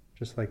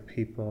 just like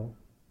people.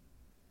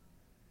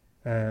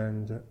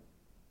 And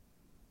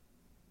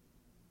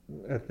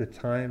at the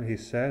time he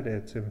said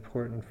it's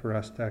important for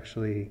us to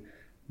actually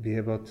be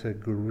able to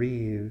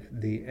grieve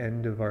the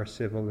end of our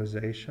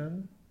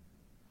civilization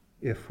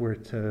if we're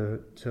to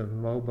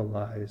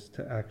mobilize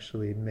to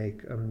actually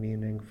make a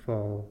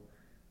meaningful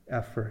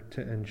effort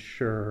to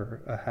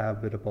ensure a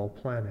habitable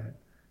planet.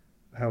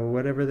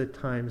 Whatever the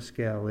time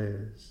scale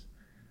is,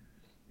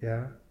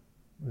 the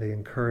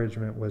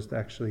encouragement was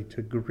actually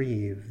to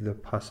grieve the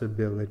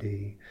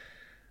possibility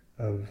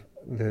of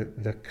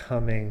the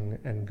coming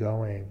and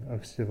going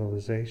of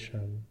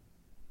civilization.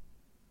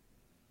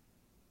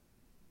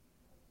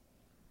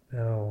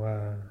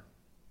 Now,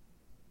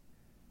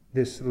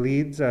 this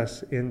leads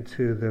us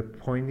into the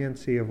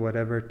poignancy of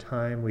whatever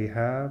time we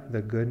have,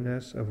 the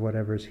goodness of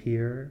whatever's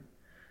here.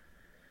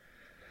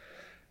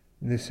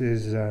 This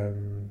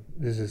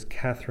is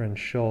Catherine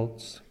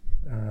Schultz,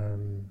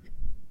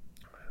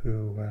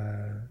 who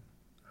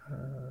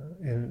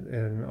in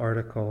an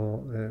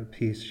article, a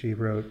piece she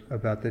wrote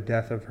about the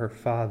death of her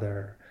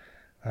father,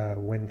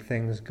 when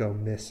things go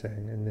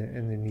missing,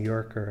 in the New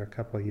Yorker a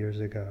couple of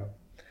years ago.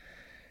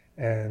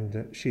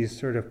 And she's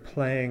sort of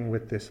playing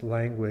with this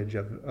language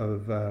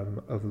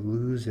of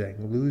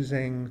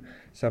losing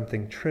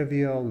something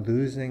trivial,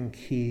 losing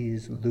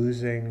keys,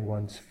 losing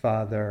one's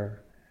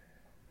father.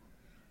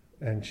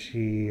 And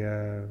she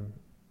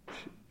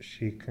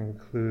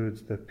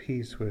concludes the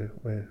piece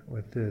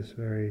with this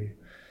very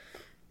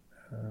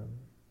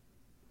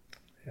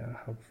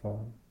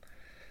helpful.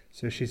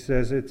 So she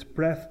says, it's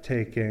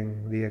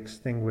breathtaking, the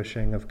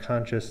extinguishing of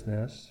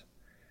consciousness,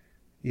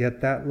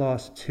 yet that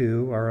loss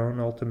too, our own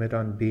ultimate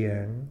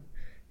unbeing,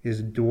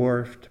 is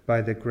dwarfed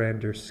by the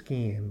grander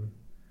scheme.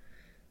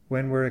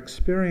 When we're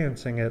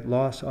experiencing it,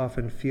 loss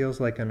often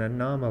feels like an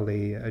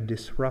anomaly, a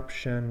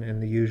disruption in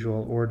the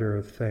usual order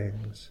of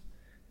things.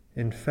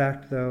 In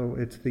fact, though,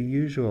 it's the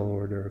usual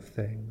order of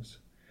things.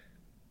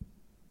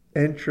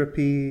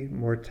 Entropy,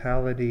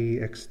 mortality,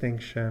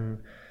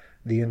 extinction,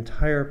 the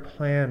entire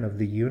plan of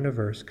the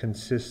universe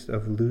consists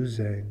of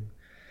losing,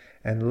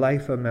 and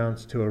life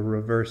amounts to a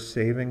reverse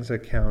savings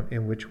account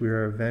in which we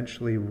are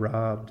eventually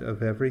robbed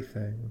of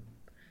everything.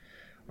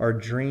 Our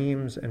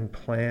dreams and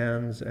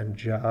plans and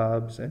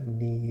jobs and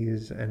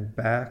knees and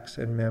backs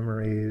and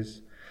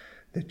memories,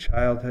 the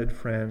childhood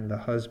friend, the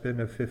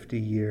husband of 50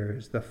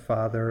 years, the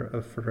father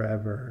of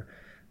forever,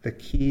 the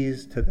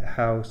keys to the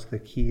house, the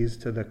keys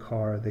to the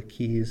car, the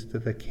keys to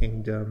the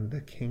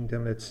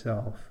kingdom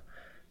itself,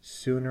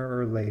 sooner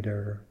or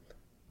later,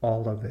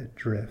 all of it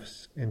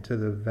drifts into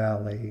the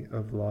valley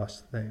of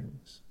lost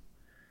things.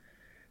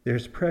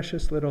 There's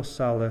precious little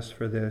solace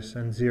for this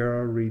and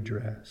zero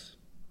redress.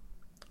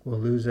 We'll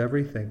lose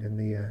everything in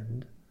the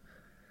end.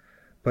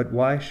 But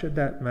why should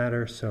that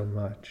matter so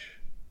much?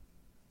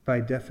 By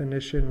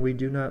definition, we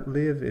do not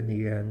live in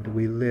the end,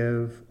 we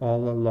live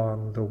all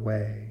along the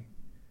way.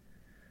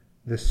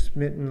 The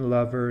smitten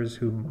lovers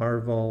who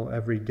marvel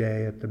every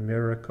day at the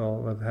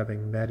miracle of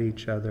having met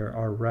each other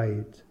are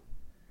right.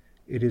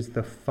 It is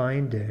the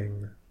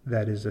finding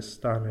that is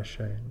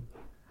astonishing.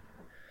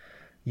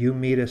 You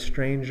meet a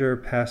stranger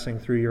passing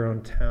through your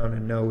own town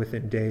and know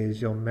within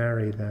days you'll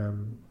marry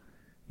them.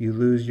 You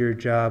lose your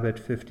job at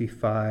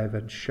 55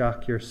 and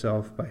shock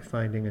yourself by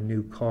finding a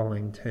new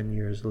calling 10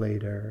 years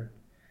later.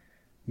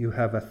 You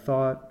have a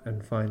thought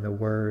and find the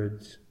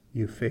words.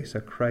 You face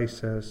a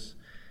crisis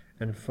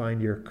and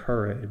find your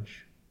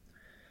courage.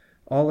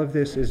 All of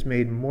this is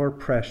made more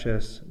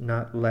precious,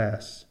 not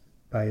less,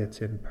 by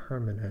its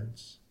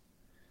impermanence.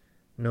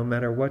 No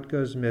matter what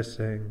goes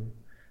missing,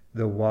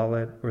 the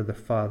wallet or the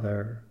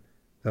father,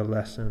 the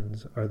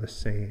lessons are the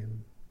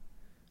same.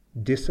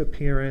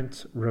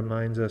 Disappearance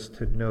reminds us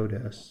to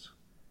notice,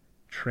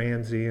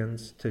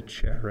 transience to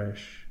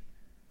cherish,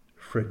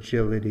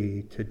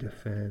 fragility to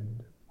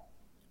defend.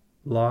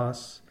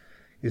 Loss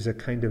is a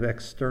kind of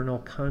external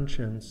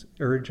conscience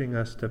urging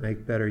us to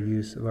make better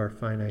use of our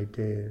finite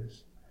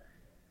days.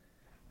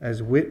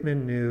 As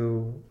Whitman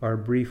knew, our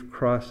brief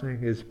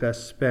crossing is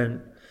best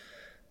spent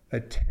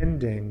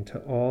attending to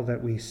all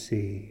that we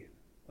see,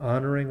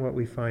 honoring what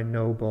we find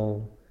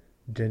noble,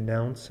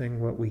 denouncing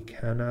what we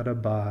cannot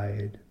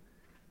abide,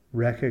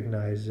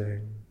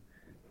 recognizing,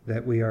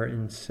 that we are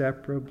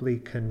inseparably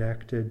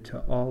connected to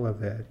all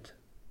of it,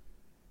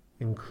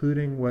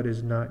 including what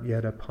is not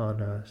yet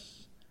upon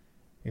us,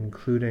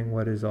 including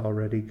what is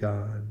already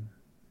gone.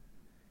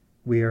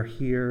 We are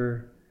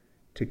here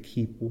to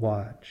keep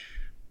watch,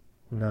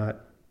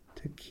 not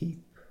to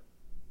keep.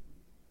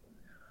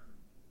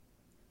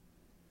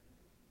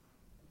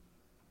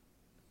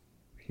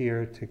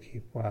 Here to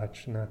keep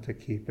watch, not to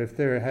keep. If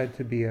there had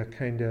to be a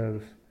kind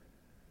of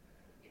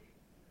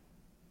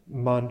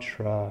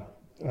mantra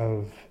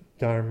of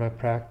dharma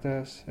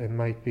practice, it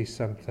might be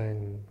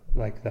something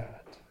like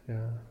that.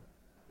 Yeah.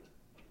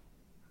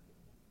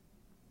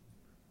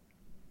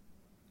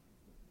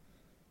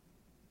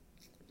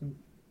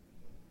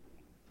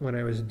 When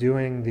I was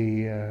doing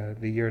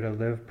the Year to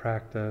Live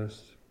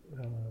practice,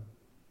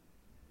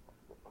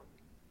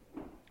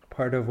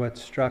 part of what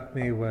struck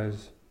me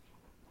was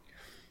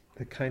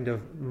the kind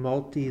of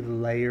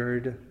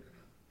multi-layered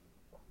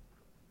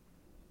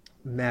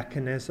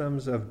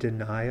mechanisms of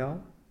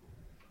denial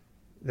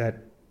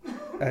that,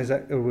 as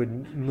I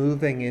would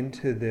moving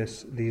into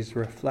these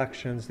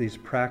reflections, these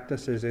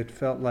practices, it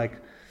felt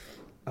like,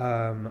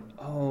 now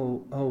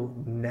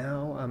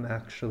I'm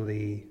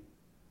actually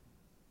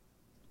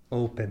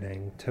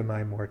opening to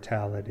my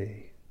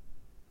mortality.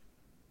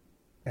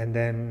 And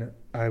then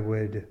I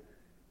would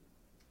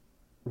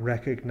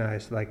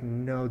recognize, like,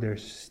 no,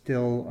 there's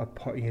still a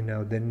part,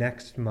 the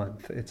next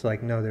month, it's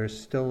like, no, there's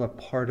still a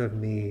part of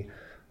me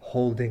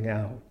holding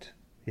out,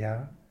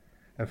 yeah?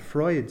 And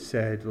Freud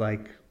said,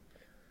 like,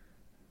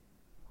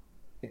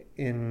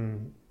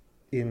 in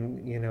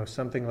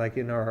something like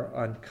in our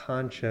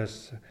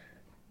unconscious,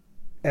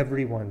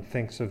 everyone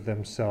thinks of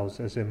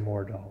themselves as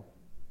immortal,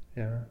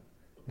 yeah?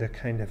 The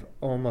kind of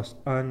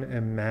almost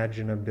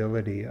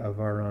unimaginability of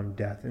our own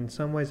death. In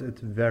some ways,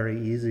 it's very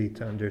easy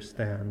to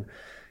understand.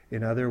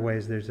 In other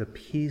ways, there's a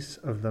piece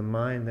of the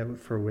mind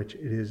for which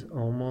it is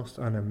almost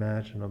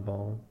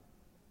unimaginable.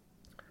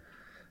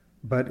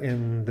 But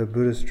in the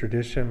Buddhist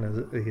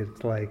tradition,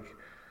 it's like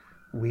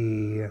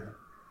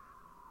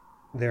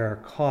there are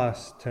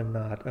costs to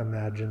not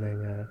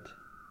imagining it.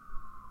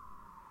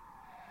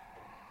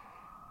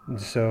 And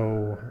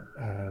so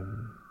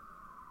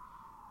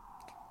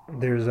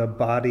there's a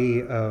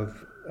body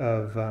of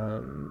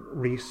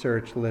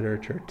research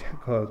literature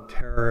called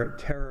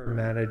terror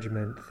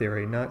management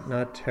theory,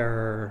 not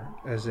terror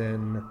as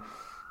in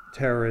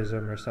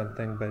terrorism or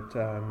something,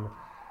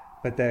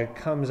 but that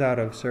comes out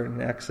of certain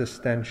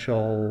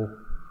existential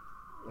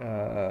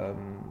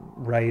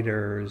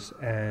writers,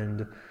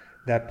 and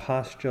that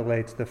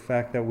postulates the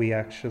fact that we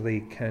actually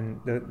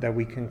that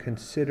we can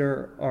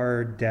consider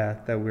our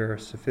death, that we're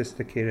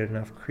sophisticated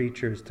enough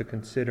creatures to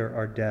consider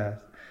our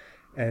death,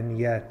 and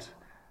yet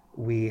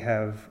we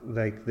have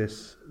like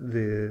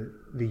the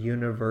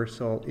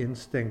universal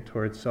instinct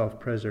towards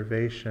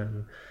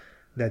self-preservation,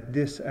 that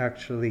this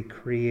actually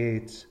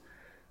creates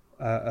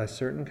a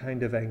certain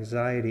kind of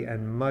anxiety,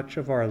 and much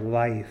of our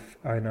life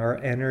and our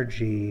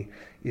energy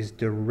is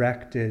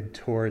directed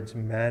towards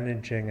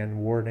managing and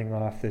warding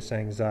off this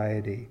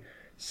anxiety.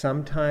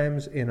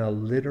 Sometimes in a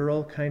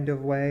literal kind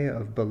of way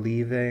of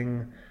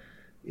believing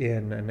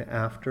in an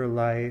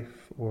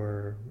afterlife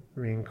or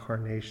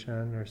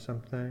reincarnation or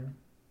something.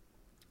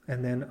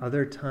 And then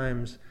other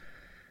times,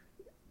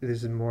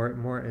 this is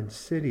more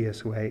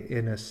insidious way,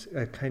 in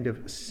a kind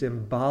of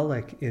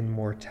symbolic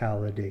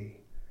immortality,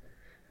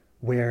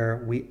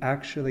 where we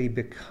actually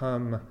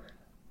become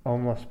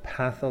almost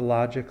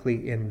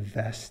pathologically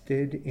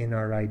invested in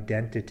our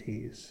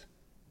identities.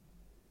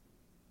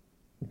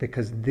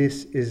 Because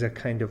this is a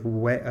kind of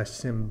way, a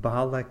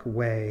symbolic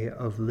way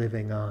of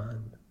living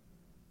on.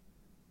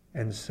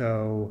 And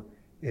so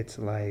it's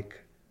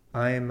like,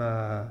 I'm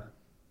a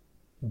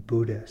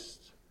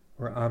Buddhist,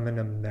 or I'm an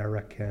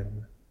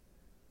American,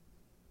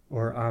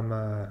 or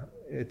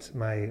it's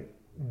my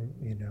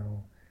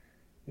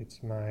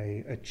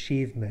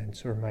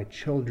achievements, or my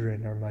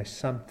children, or my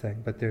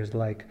something. But there's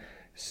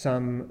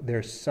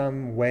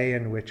some way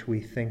in which we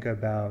think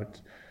about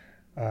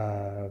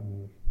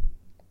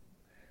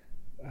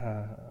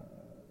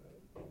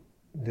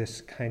this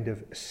kind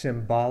of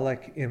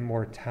symbolic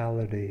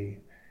immortality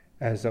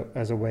as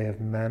a way of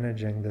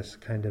managing this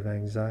kind of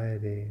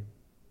anxiety.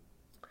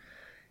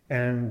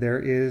 And there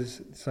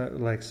is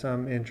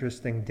some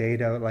interesting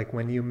data, like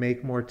when you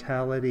make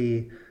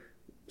mortality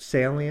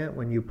salient,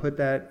 when you put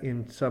that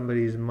in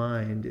somebody's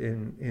mind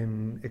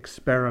in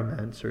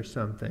experiments or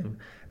something,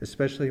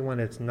 especially when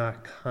it's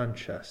not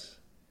conscious,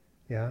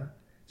 yeah?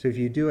 So if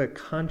you do it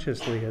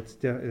consciously,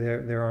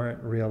 there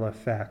aren't real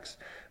effects.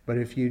 But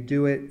if you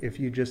do it, if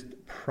you just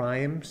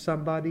prime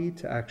somebody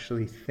to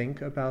actually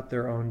think about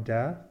their own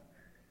death,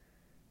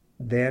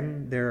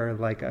 then there are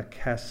like a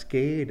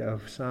cascade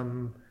of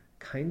some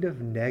kind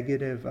of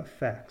negative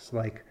effects,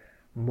 like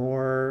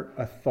more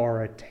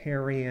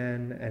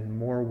authoritarian and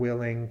more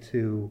willing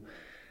to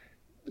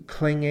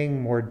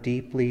clinging more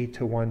deeply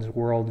to one's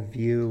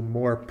worldview,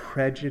 more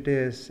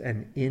prejudice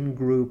and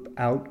in-group,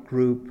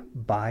 out-group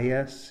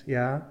bias,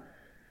 yeah?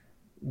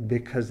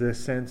 Because the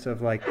sense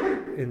of like,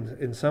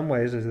 in some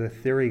ways, as the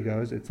theory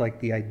goes, it's like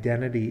the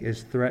identity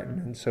is threatened,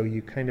 and so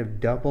you kind of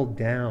double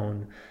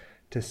down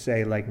to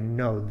say, like,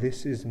 no,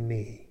 this is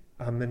me.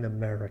 I'm an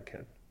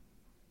American.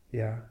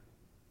 Yeah.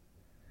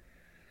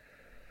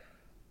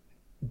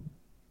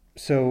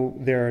 So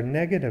there are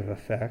negative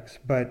effects,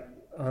 but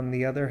on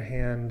the other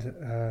hand,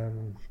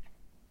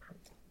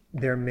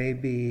 there may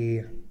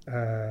be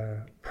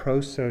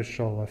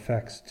pro-social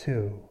effects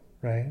too,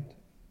 right?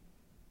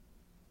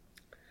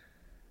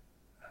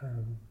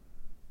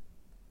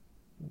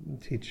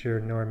 Teacher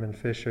Norman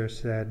Fisher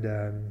said,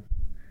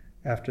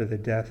 after the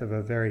death of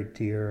a very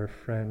dear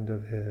friend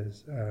of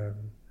his,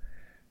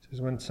 says,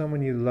 when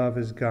someone you love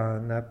is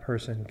gone, that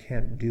person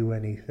can't do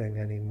anything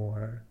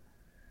anymore.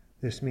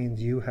 This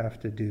means you have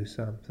to do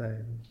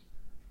something,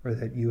 or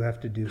that you have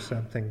to do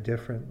something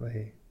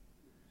differently.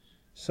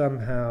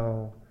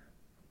 Somehow,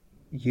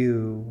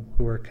 you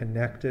who are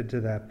connected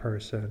to that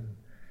person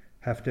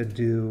have to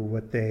do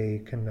what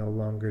they can no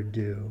longer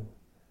do.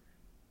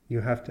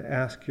 You have to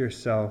ask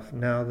yourself,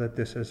 now that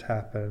this has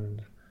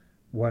happened,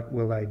 what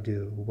will I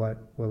do?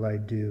 What will I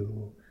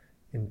do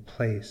in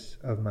place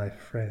of my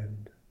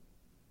friend?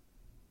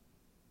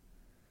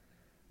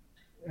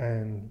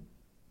 And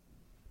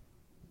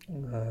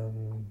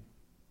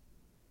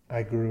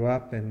I grew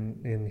up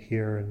in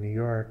here in New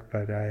York,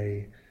 but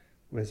I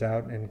was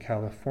out in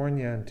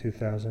California in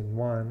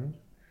 2001,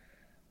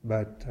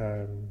 but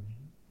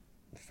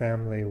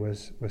family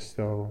was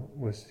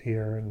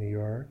here in New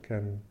York,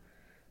 and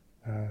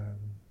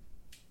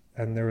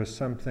there was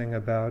something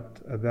about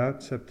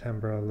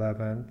September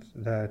 11th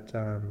that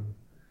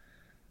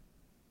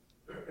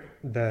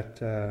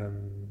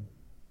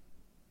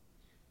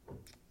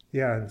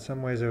yeah, in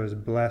some ways I was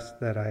blessed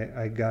that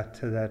I got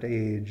to that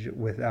age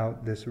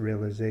without this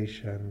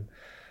realization.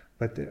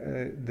 But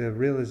the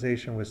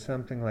realization was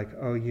something like,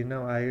 oh,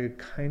 I had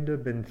kind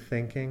of been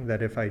thinking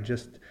that if I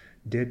just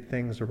did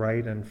things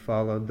right and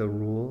followed the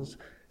rules,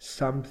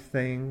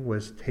 something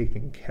was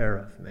taking care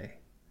of me.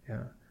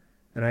 Yeah.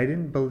 And I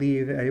didn't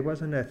believe, it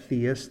wasn't a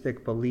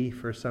theistic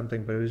belief or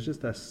something, but it was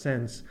just a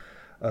sense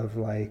of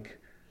like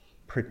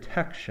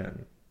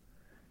protection.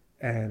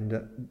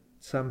 And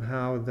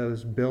somehow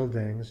those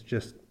buildings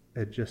just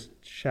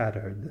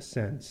shattered the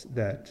sense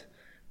that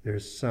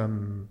there's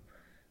some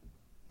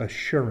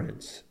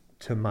assurance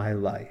to my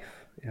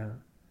life. Yeah.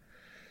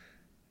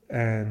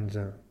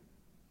 And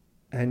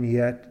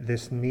yet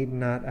this need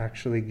not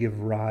actually give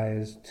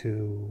rise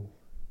to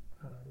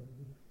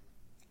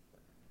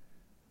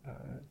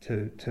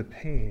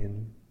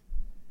pain.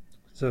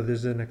 So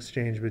there's an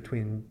exchange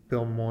between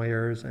Bill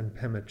Moyers and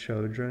Pema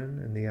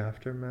Chodron in the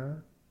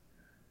aftermath.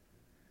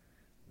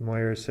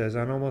 Moyers says,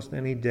 on almost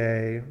any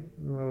day,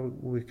 well,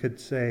 we could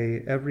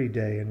say every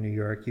day in New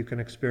York, you can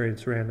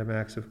experience random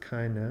acts of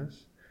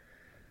kindness.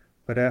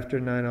 But after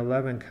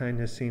 9/11,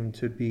 kindness seemed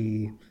to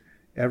be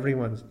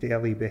everyone's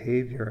daily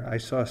behavior. I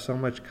saw so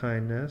much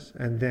kindness,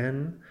 and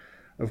then,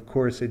 of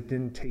course, it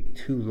didn't take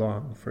too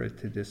long for it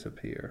to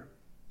disappear.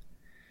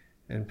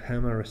 And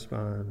Pema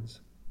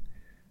responds,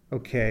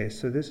 okay,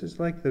 so this is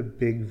like the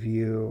big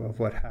view of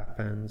what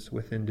happens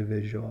with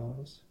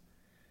individuals.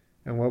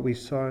 And what we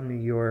saw in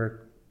New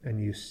York, and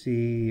you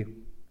see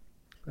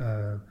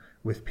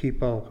with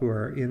people who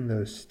are in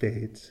those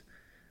states,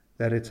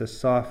 that it's a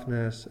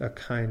softness, a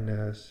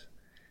kindness.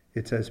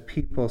 It's, as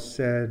people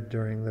said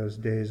during those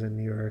days in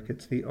New York,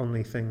 it's the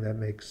only thing that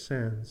makes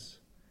sense.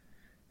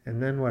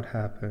 And then what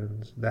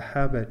happens? The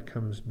habit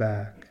comes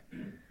back.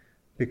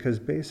 Because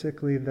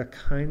basically the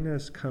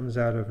kindness comes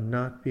out of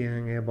not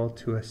being able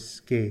to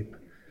escape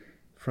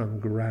from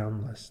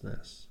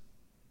groundlessness.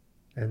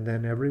 And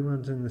then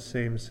everyone's in the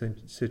same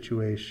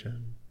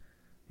situation.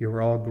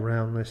 You're all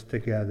groundless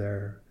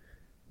together.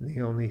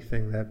 The only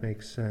thing that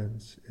makes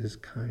sense is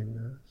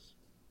kindness.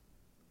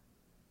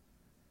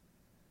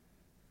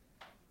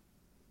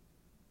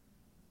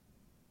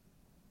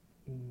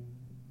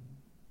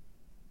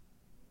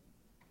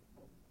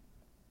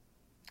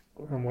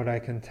 From what I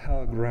can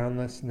tell,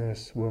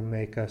 groundlessness will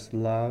make us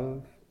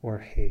love or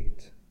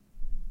hate.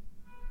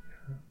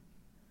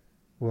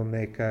 Will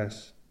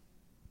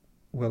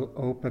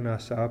open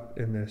us up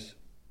in this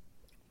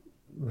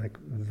like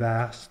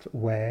vast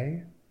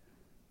way,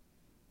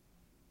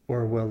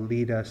 or will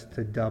lead us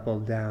to double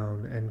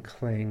down and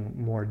cling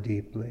more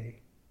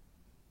deeply.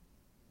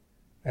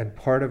 And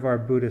part of our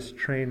Buddhist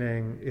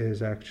training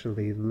is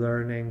actually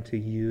learning to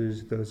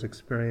use those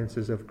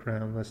experiences of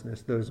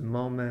groundlessness, those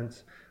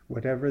moments,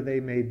 whatever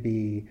they may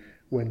be,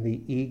 when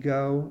the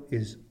ego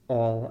is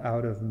all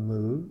out of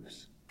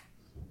moves,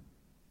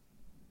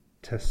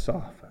 to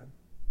soften,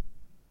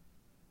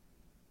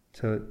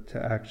 to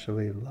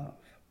actually love.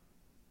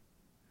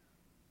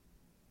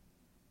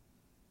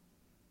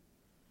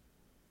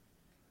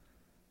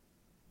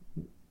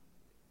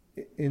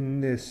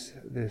 In this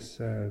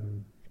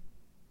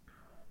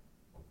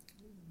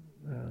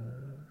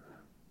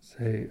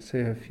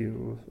say a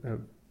few,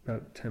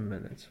 about 10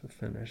 minutes to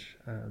finish.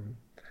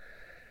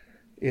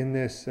 In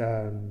this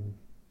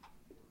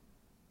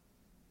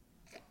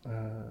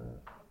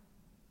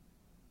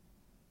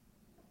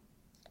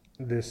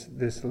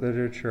this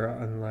literature,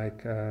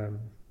 unlike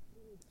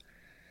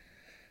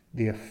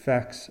the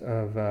effects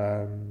of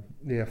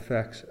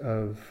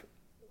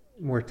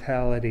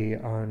mortality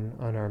on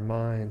our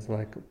minds,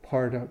 like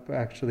part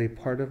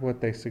of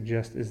what they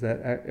suggest is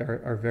that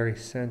our very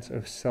sense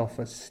of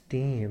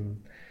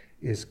self-esteem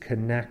is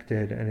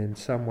connected and in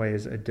some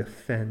ways a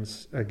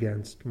defense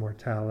against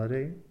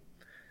mortality.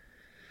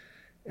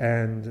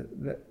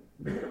 And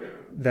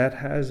that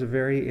has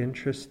very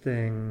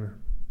interesting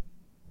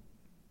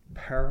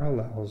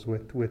parallels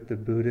with the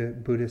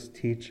Buddhist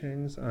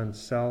teachings on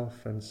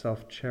self and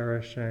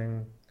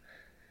self-cherishing.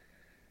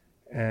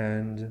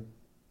 And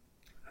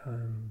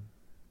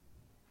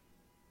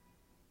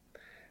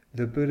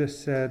the Buddha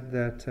said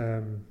that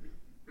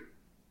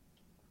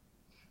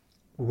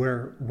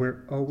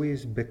we're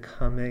always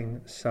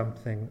becoming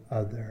something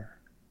other.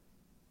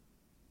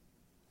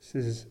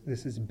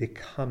 This is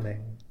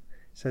becoming.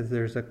 He says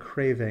there's a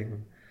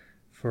craving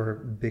for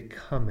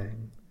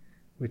becoming,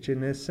 which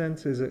in a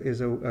sense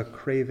is a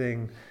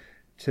craving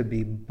to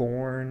be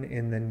born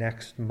in the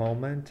next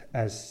moment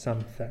as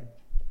something.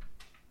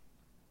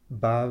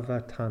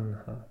 Bhava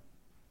tanha.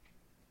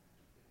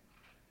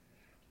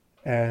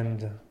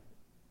 And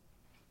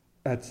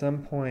at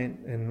some point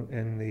in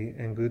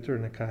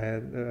Anguttara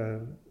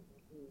Nikaya,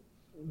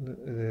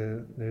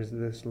 there's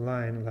this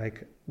line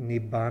like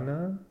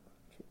nibbana,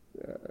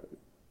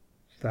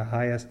 the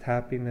highest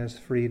happiness,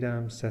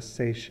 freedom,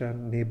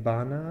 cessation.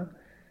 Nibbana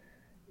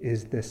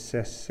is the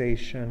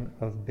cessation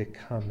of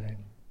becoming.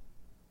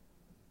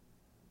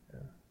 Yeah.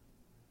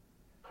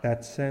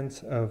 That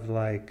sense of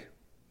like,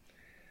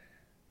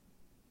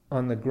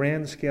 on the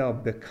grand scale,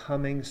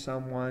 becoming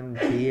someone,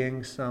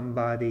 being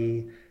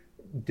somebody,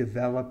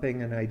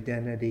 developing an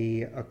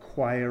identity,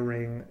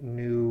 acquiring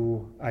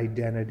new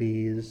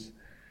identities,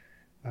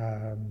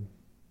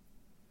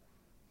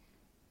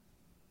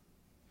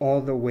 all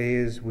the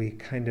ways we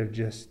kind of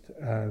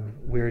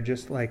we're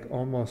just like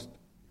almost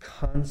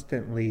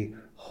constantly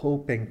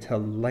hoping to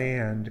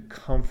land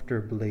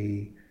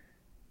comfortably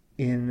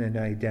in an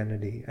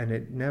identity, and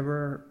it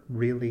never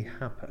really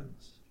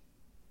happens.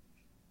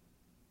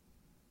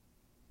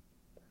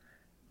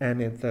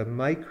 And at the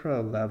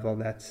micro level,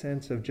 that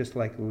sense of just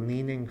like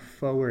leaning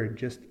forward,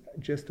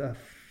 just a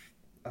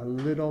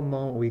little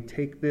moment, we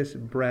take this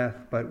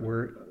breath, but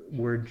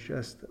we're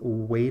just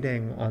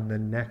waiting on the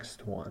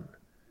next one.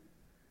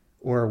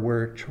 Or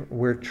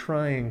we're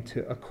trying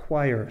to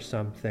acquire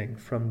something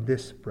from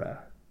this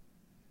breath.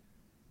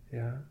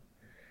 Yeah?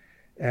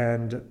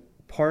 And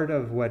part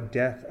of what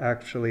death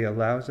actually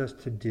allows us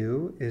to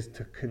do is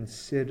to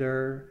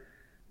consider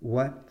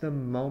what the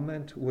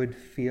moment would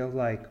feel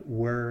like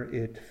were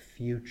it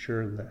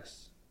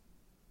futureless.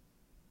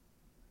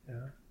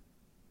 Yeah?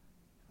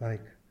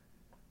 Like,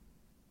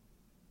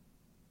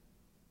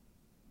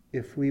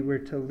 if we were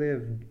to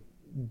live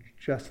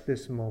just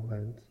this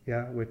moment,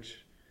 yeah,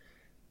 which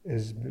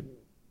is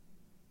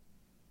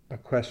a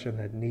question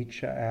that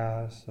Nietzsche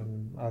asks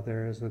and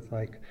others, it's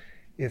like,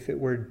 if it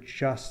were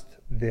just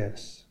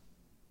this,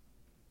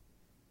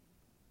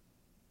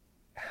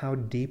 how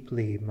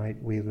deeply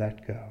might we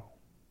let go?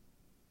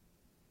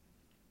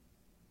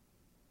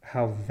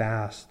 How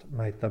vast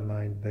might the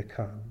mind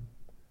become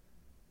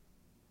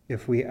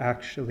if we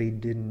actually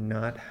did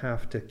not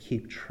have to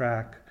keep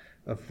track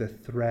of the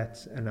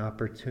threats and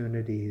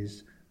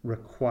opportunities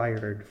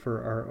required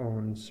for our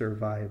own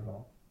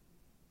survival?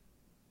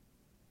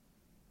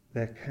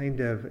 That kind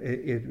of,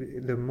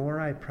 the more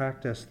I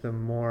practice, the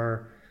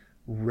more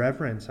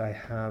reverence I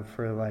have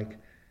for like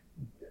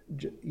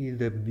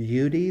the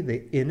beauty,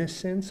 the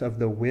innocence of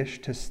the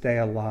wish to stay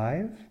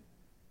alive,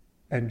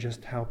 and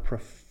just how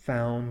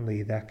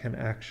profoundly that can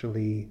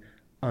actually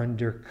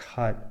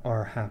undercut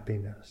our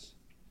happiness.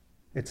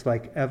 It's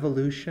like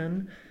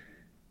evolution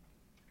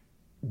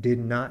did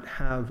not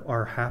have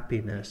our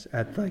happiness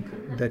at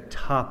like the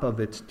top of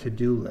its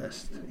to-do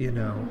list, you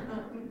know,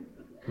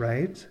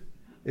 right?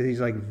 These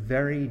like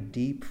very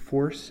deep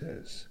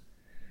forces,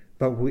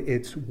 but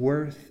it's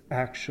worth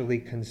actually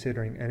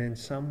considering. And in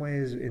some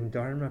ways, in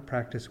Dharma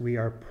practice, we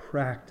are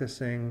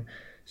practicing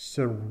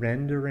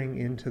surrendering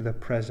into the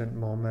present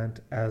moment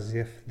as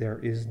if there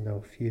is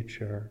no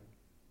future.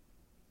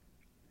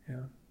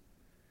 Yeah.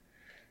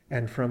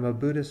 And from a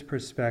Buddhist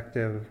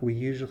perspective, we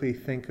usually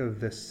think of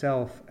the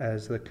self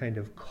as the kind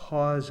of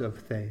cause of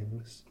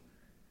things.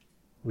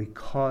 We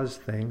cause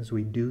things,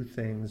 we do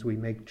things, we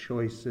make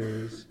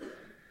choices.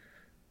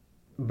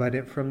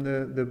 But from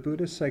the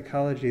Buddhist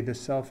psychology, the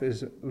self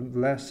is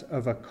less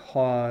of a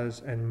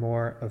cause and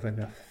more of an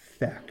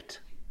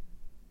effect.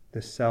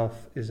 The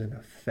self is an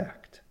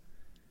effect.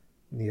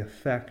 And the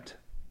effect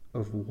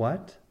of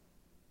what?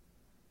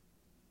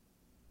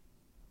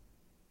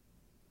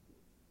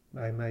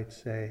 I might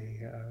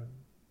say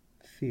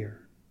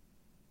fear.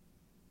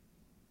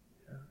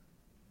 Yeah.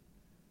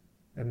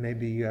 And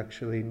maybe you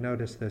actually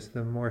notice this.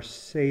 The more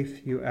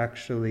safe you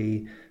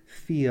actually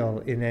feel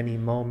in any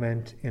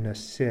moment in a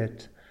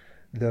sit,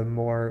 the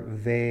more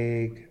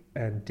vague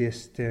and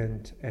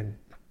distant and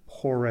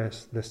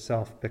porous the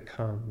self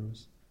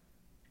becomes.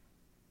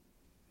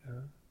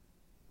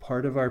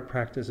 Part of our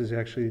practice is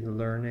actually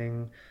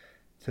learning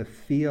to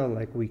feel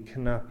like we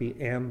cannot be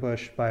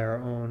ambushed by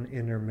our own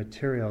inner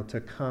material,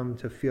 to come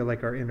to feel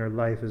like our inner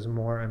life is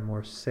more and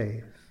more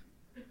safe.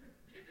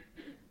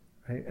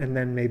 Right? And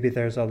then maybe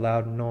there's a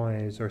loud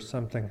noise or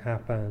something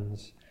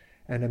happens,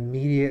 and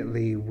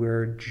immediately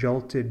we're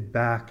jolted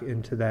back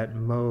into that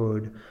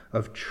mode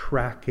of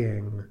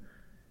tracking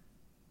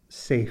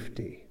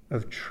safety,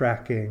 of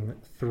tracking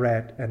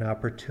threat and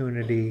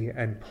opportunity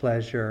and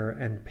pleasure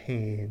and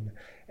pain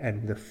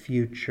and the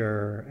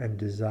future and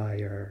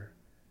desire.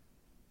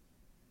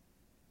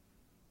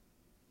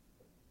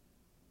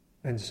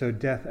 And so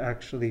death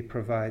actually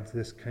provides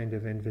this kind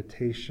of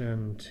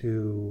invitation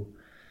to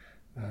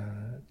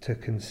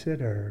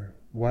consider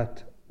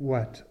what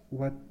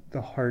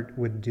the heart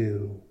would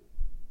do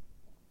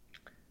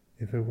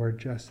if it were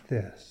just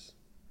this.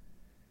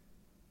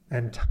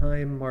 And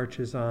time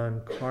marches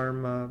on,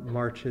 karma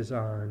marches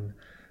on,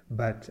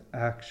 but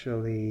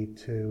actually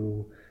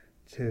to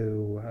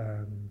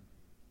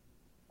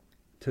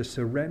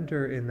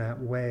surrender in that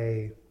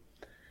way,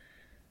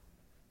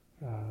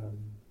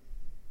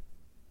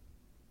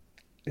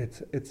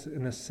 it's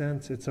in a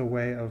sense, it's a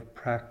way of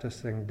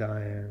practicing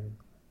dying.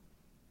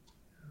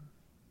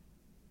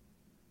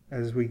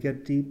 As we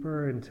get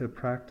deeper into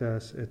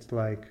practice, it's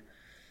like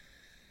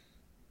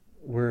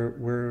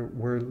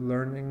we're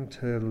learning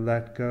to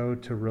let go,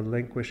 to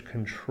relinquish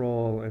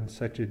control in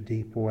such a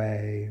deep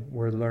way.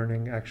 We're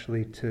learning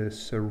actually to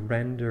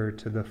surrender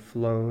to the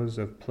flows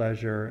of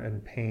pleasure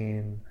and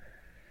pain.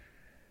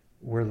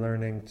 We're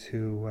learning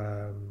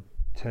to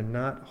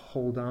not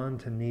hold on,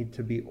 to need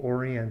to be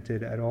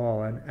oriented at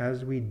all. And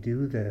as we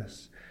do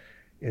this,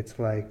 it's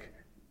like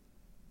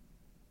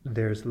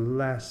there's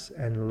less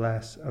and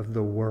less of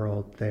the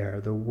world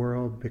there. The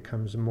world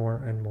becomes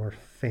more and more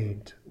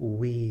faint.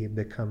 We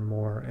become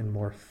more and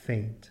more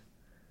faint.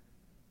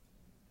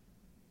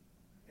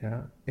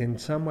 Yeah. In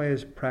some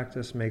ways,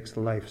 practice makes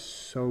life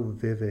so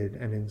vivid,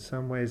 and in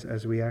some ways,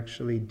 as we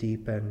actually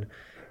deepen,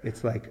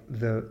 it's like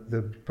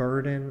the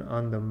burden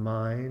on the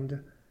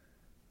mind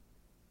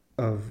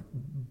of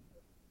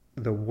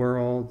the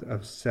world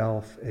of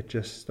self, it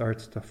just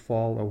starts to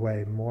fall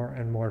away more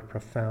and more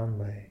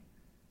profoundly.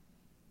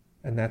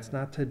 And that's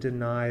not to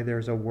deny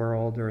there's a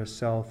world or a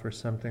self or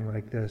something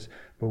like this,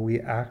 but we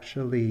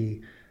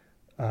actually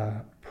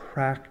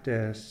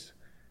practice.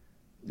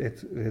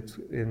 It's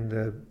in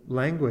the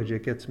language,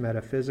 it gets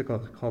metaphysical,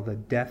 it's called the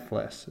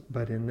deathless,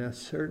 but in a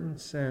certain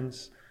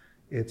sense,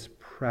 it's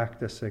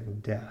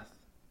practicing death.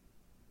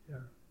 Yeah.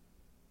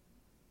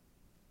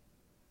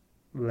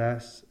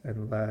 Less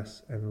and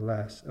less and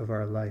less of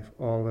our life,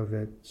 all of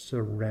it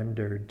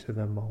surrendered to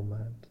the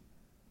moment.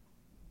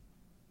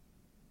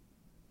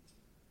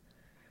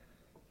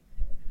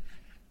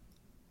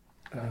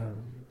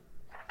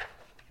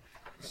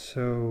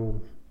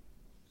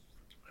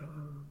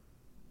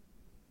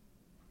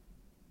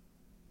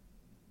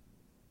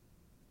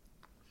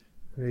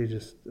 Let me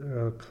just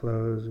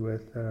close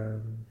with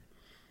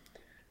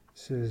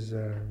this is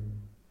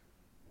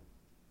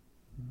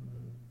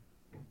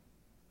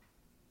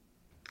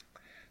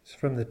it's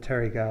from the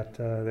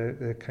Therigatha,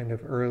 the kind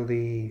of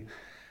early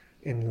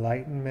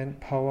Enlightenment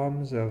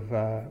poems of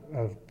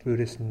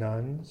Buddhist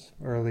nuns,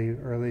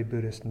 early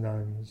Buddhist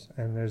nuns,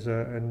 and there's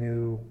a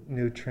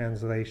new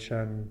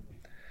translation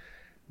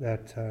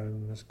that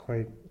is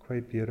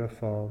quite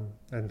beautiful.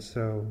 And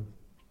so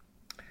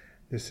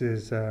this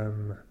is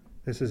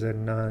a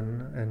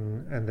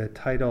nun, and the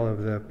title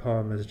of the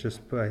poem is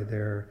just by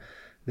their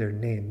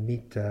name,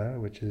 Mita,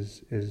 which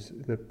is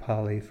the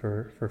Pali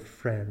for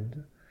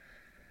friend,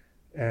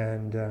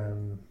 and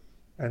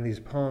these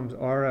poems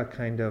are a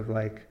kind of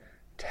like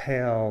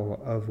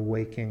tale of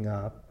waking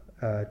up,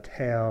 a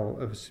tale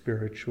of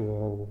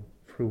spiritual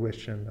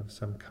fruition of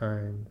some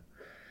kind.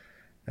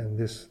 And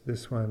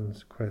this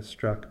one's quite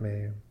struck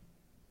me.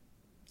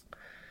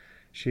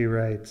 She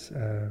writes,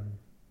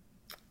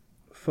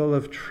 full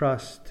of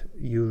trust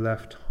you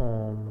left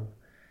home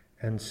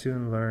and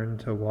soon learned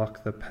to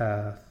walk the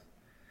path,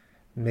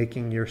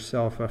 making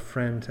yourself a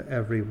friend to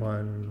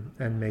everyone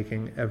and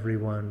making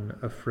everyone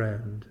a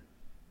friend.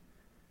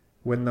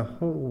 When the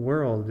whole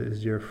world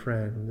is your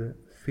friend,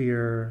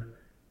 fear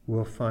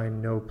will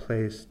find no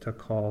place to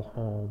call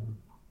home.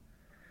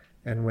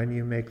 And when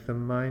you make the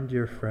mind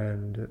your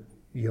friend,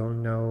 you'll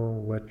know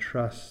what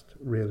trust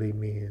really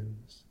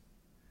means.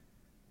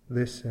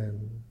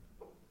 Listen,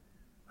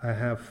 I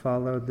have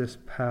followed this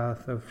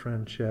path of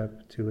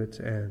friendship to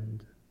its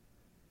end,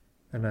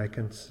 and I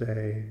can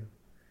say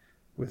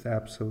with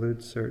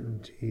absolute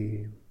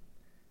certainty,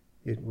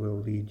 it will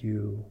lead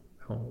you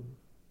home.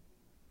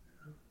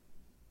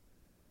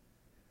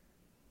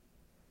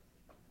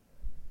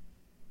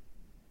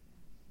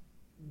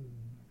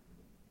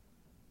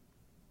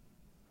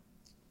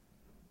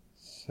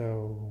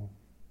 So,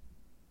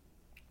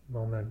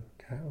 moment,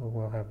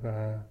 we'll have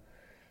a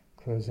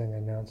closing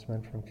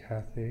announcement from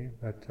Kathy,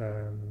 but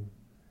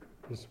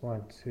just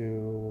want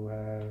to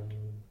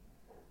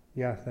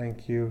yeah,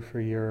 thank you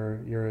for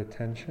your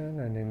attention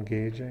and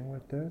engaging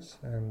with this.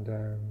 And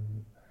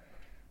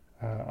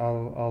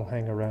I'll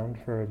hang around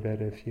for a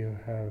bit if you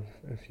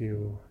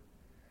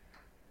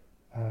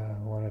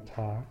want to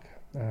talk.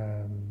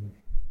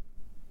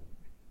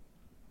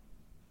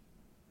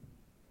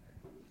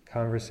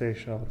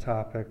 Conversational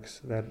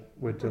topics that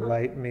would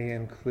delight me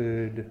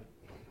include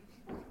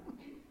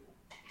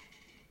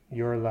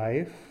your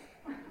life,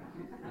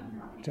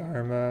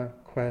 dharma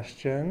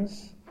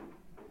questions,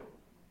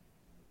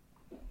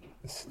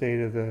 the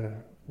state of the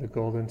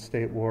Golden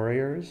State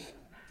Warriors,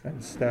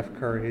 and Steph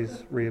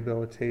Curry's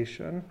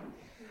rehabilitation,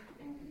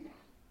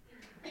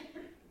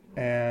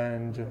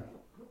 and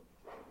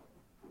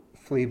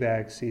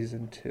Fleabag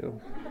Season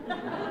 2.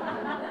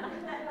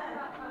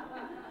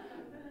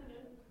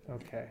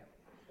 Okay.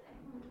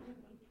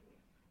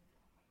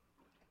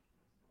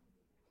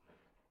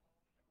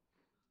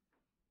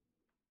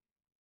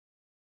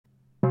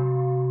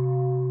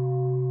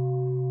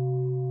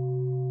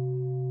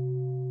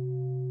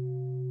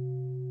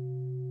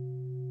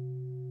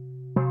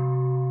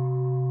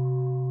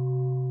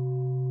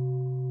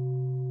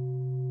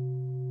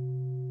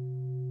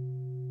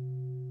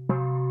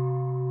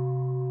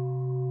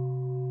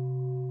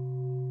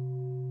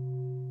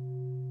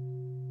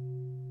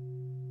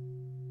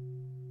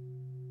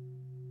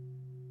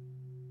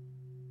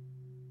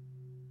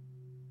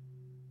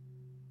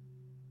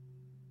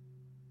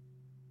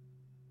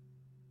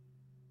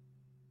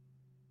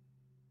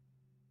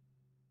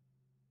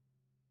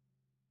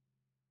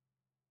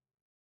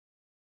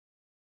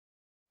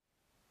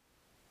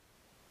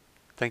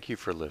 Thank you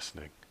for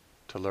listening.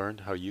 To learn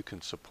how you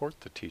can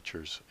support the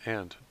teachers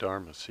and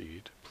Dharma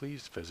Seed,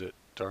 please visit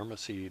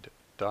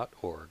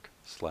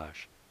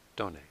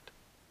dharmaseed.org/donate.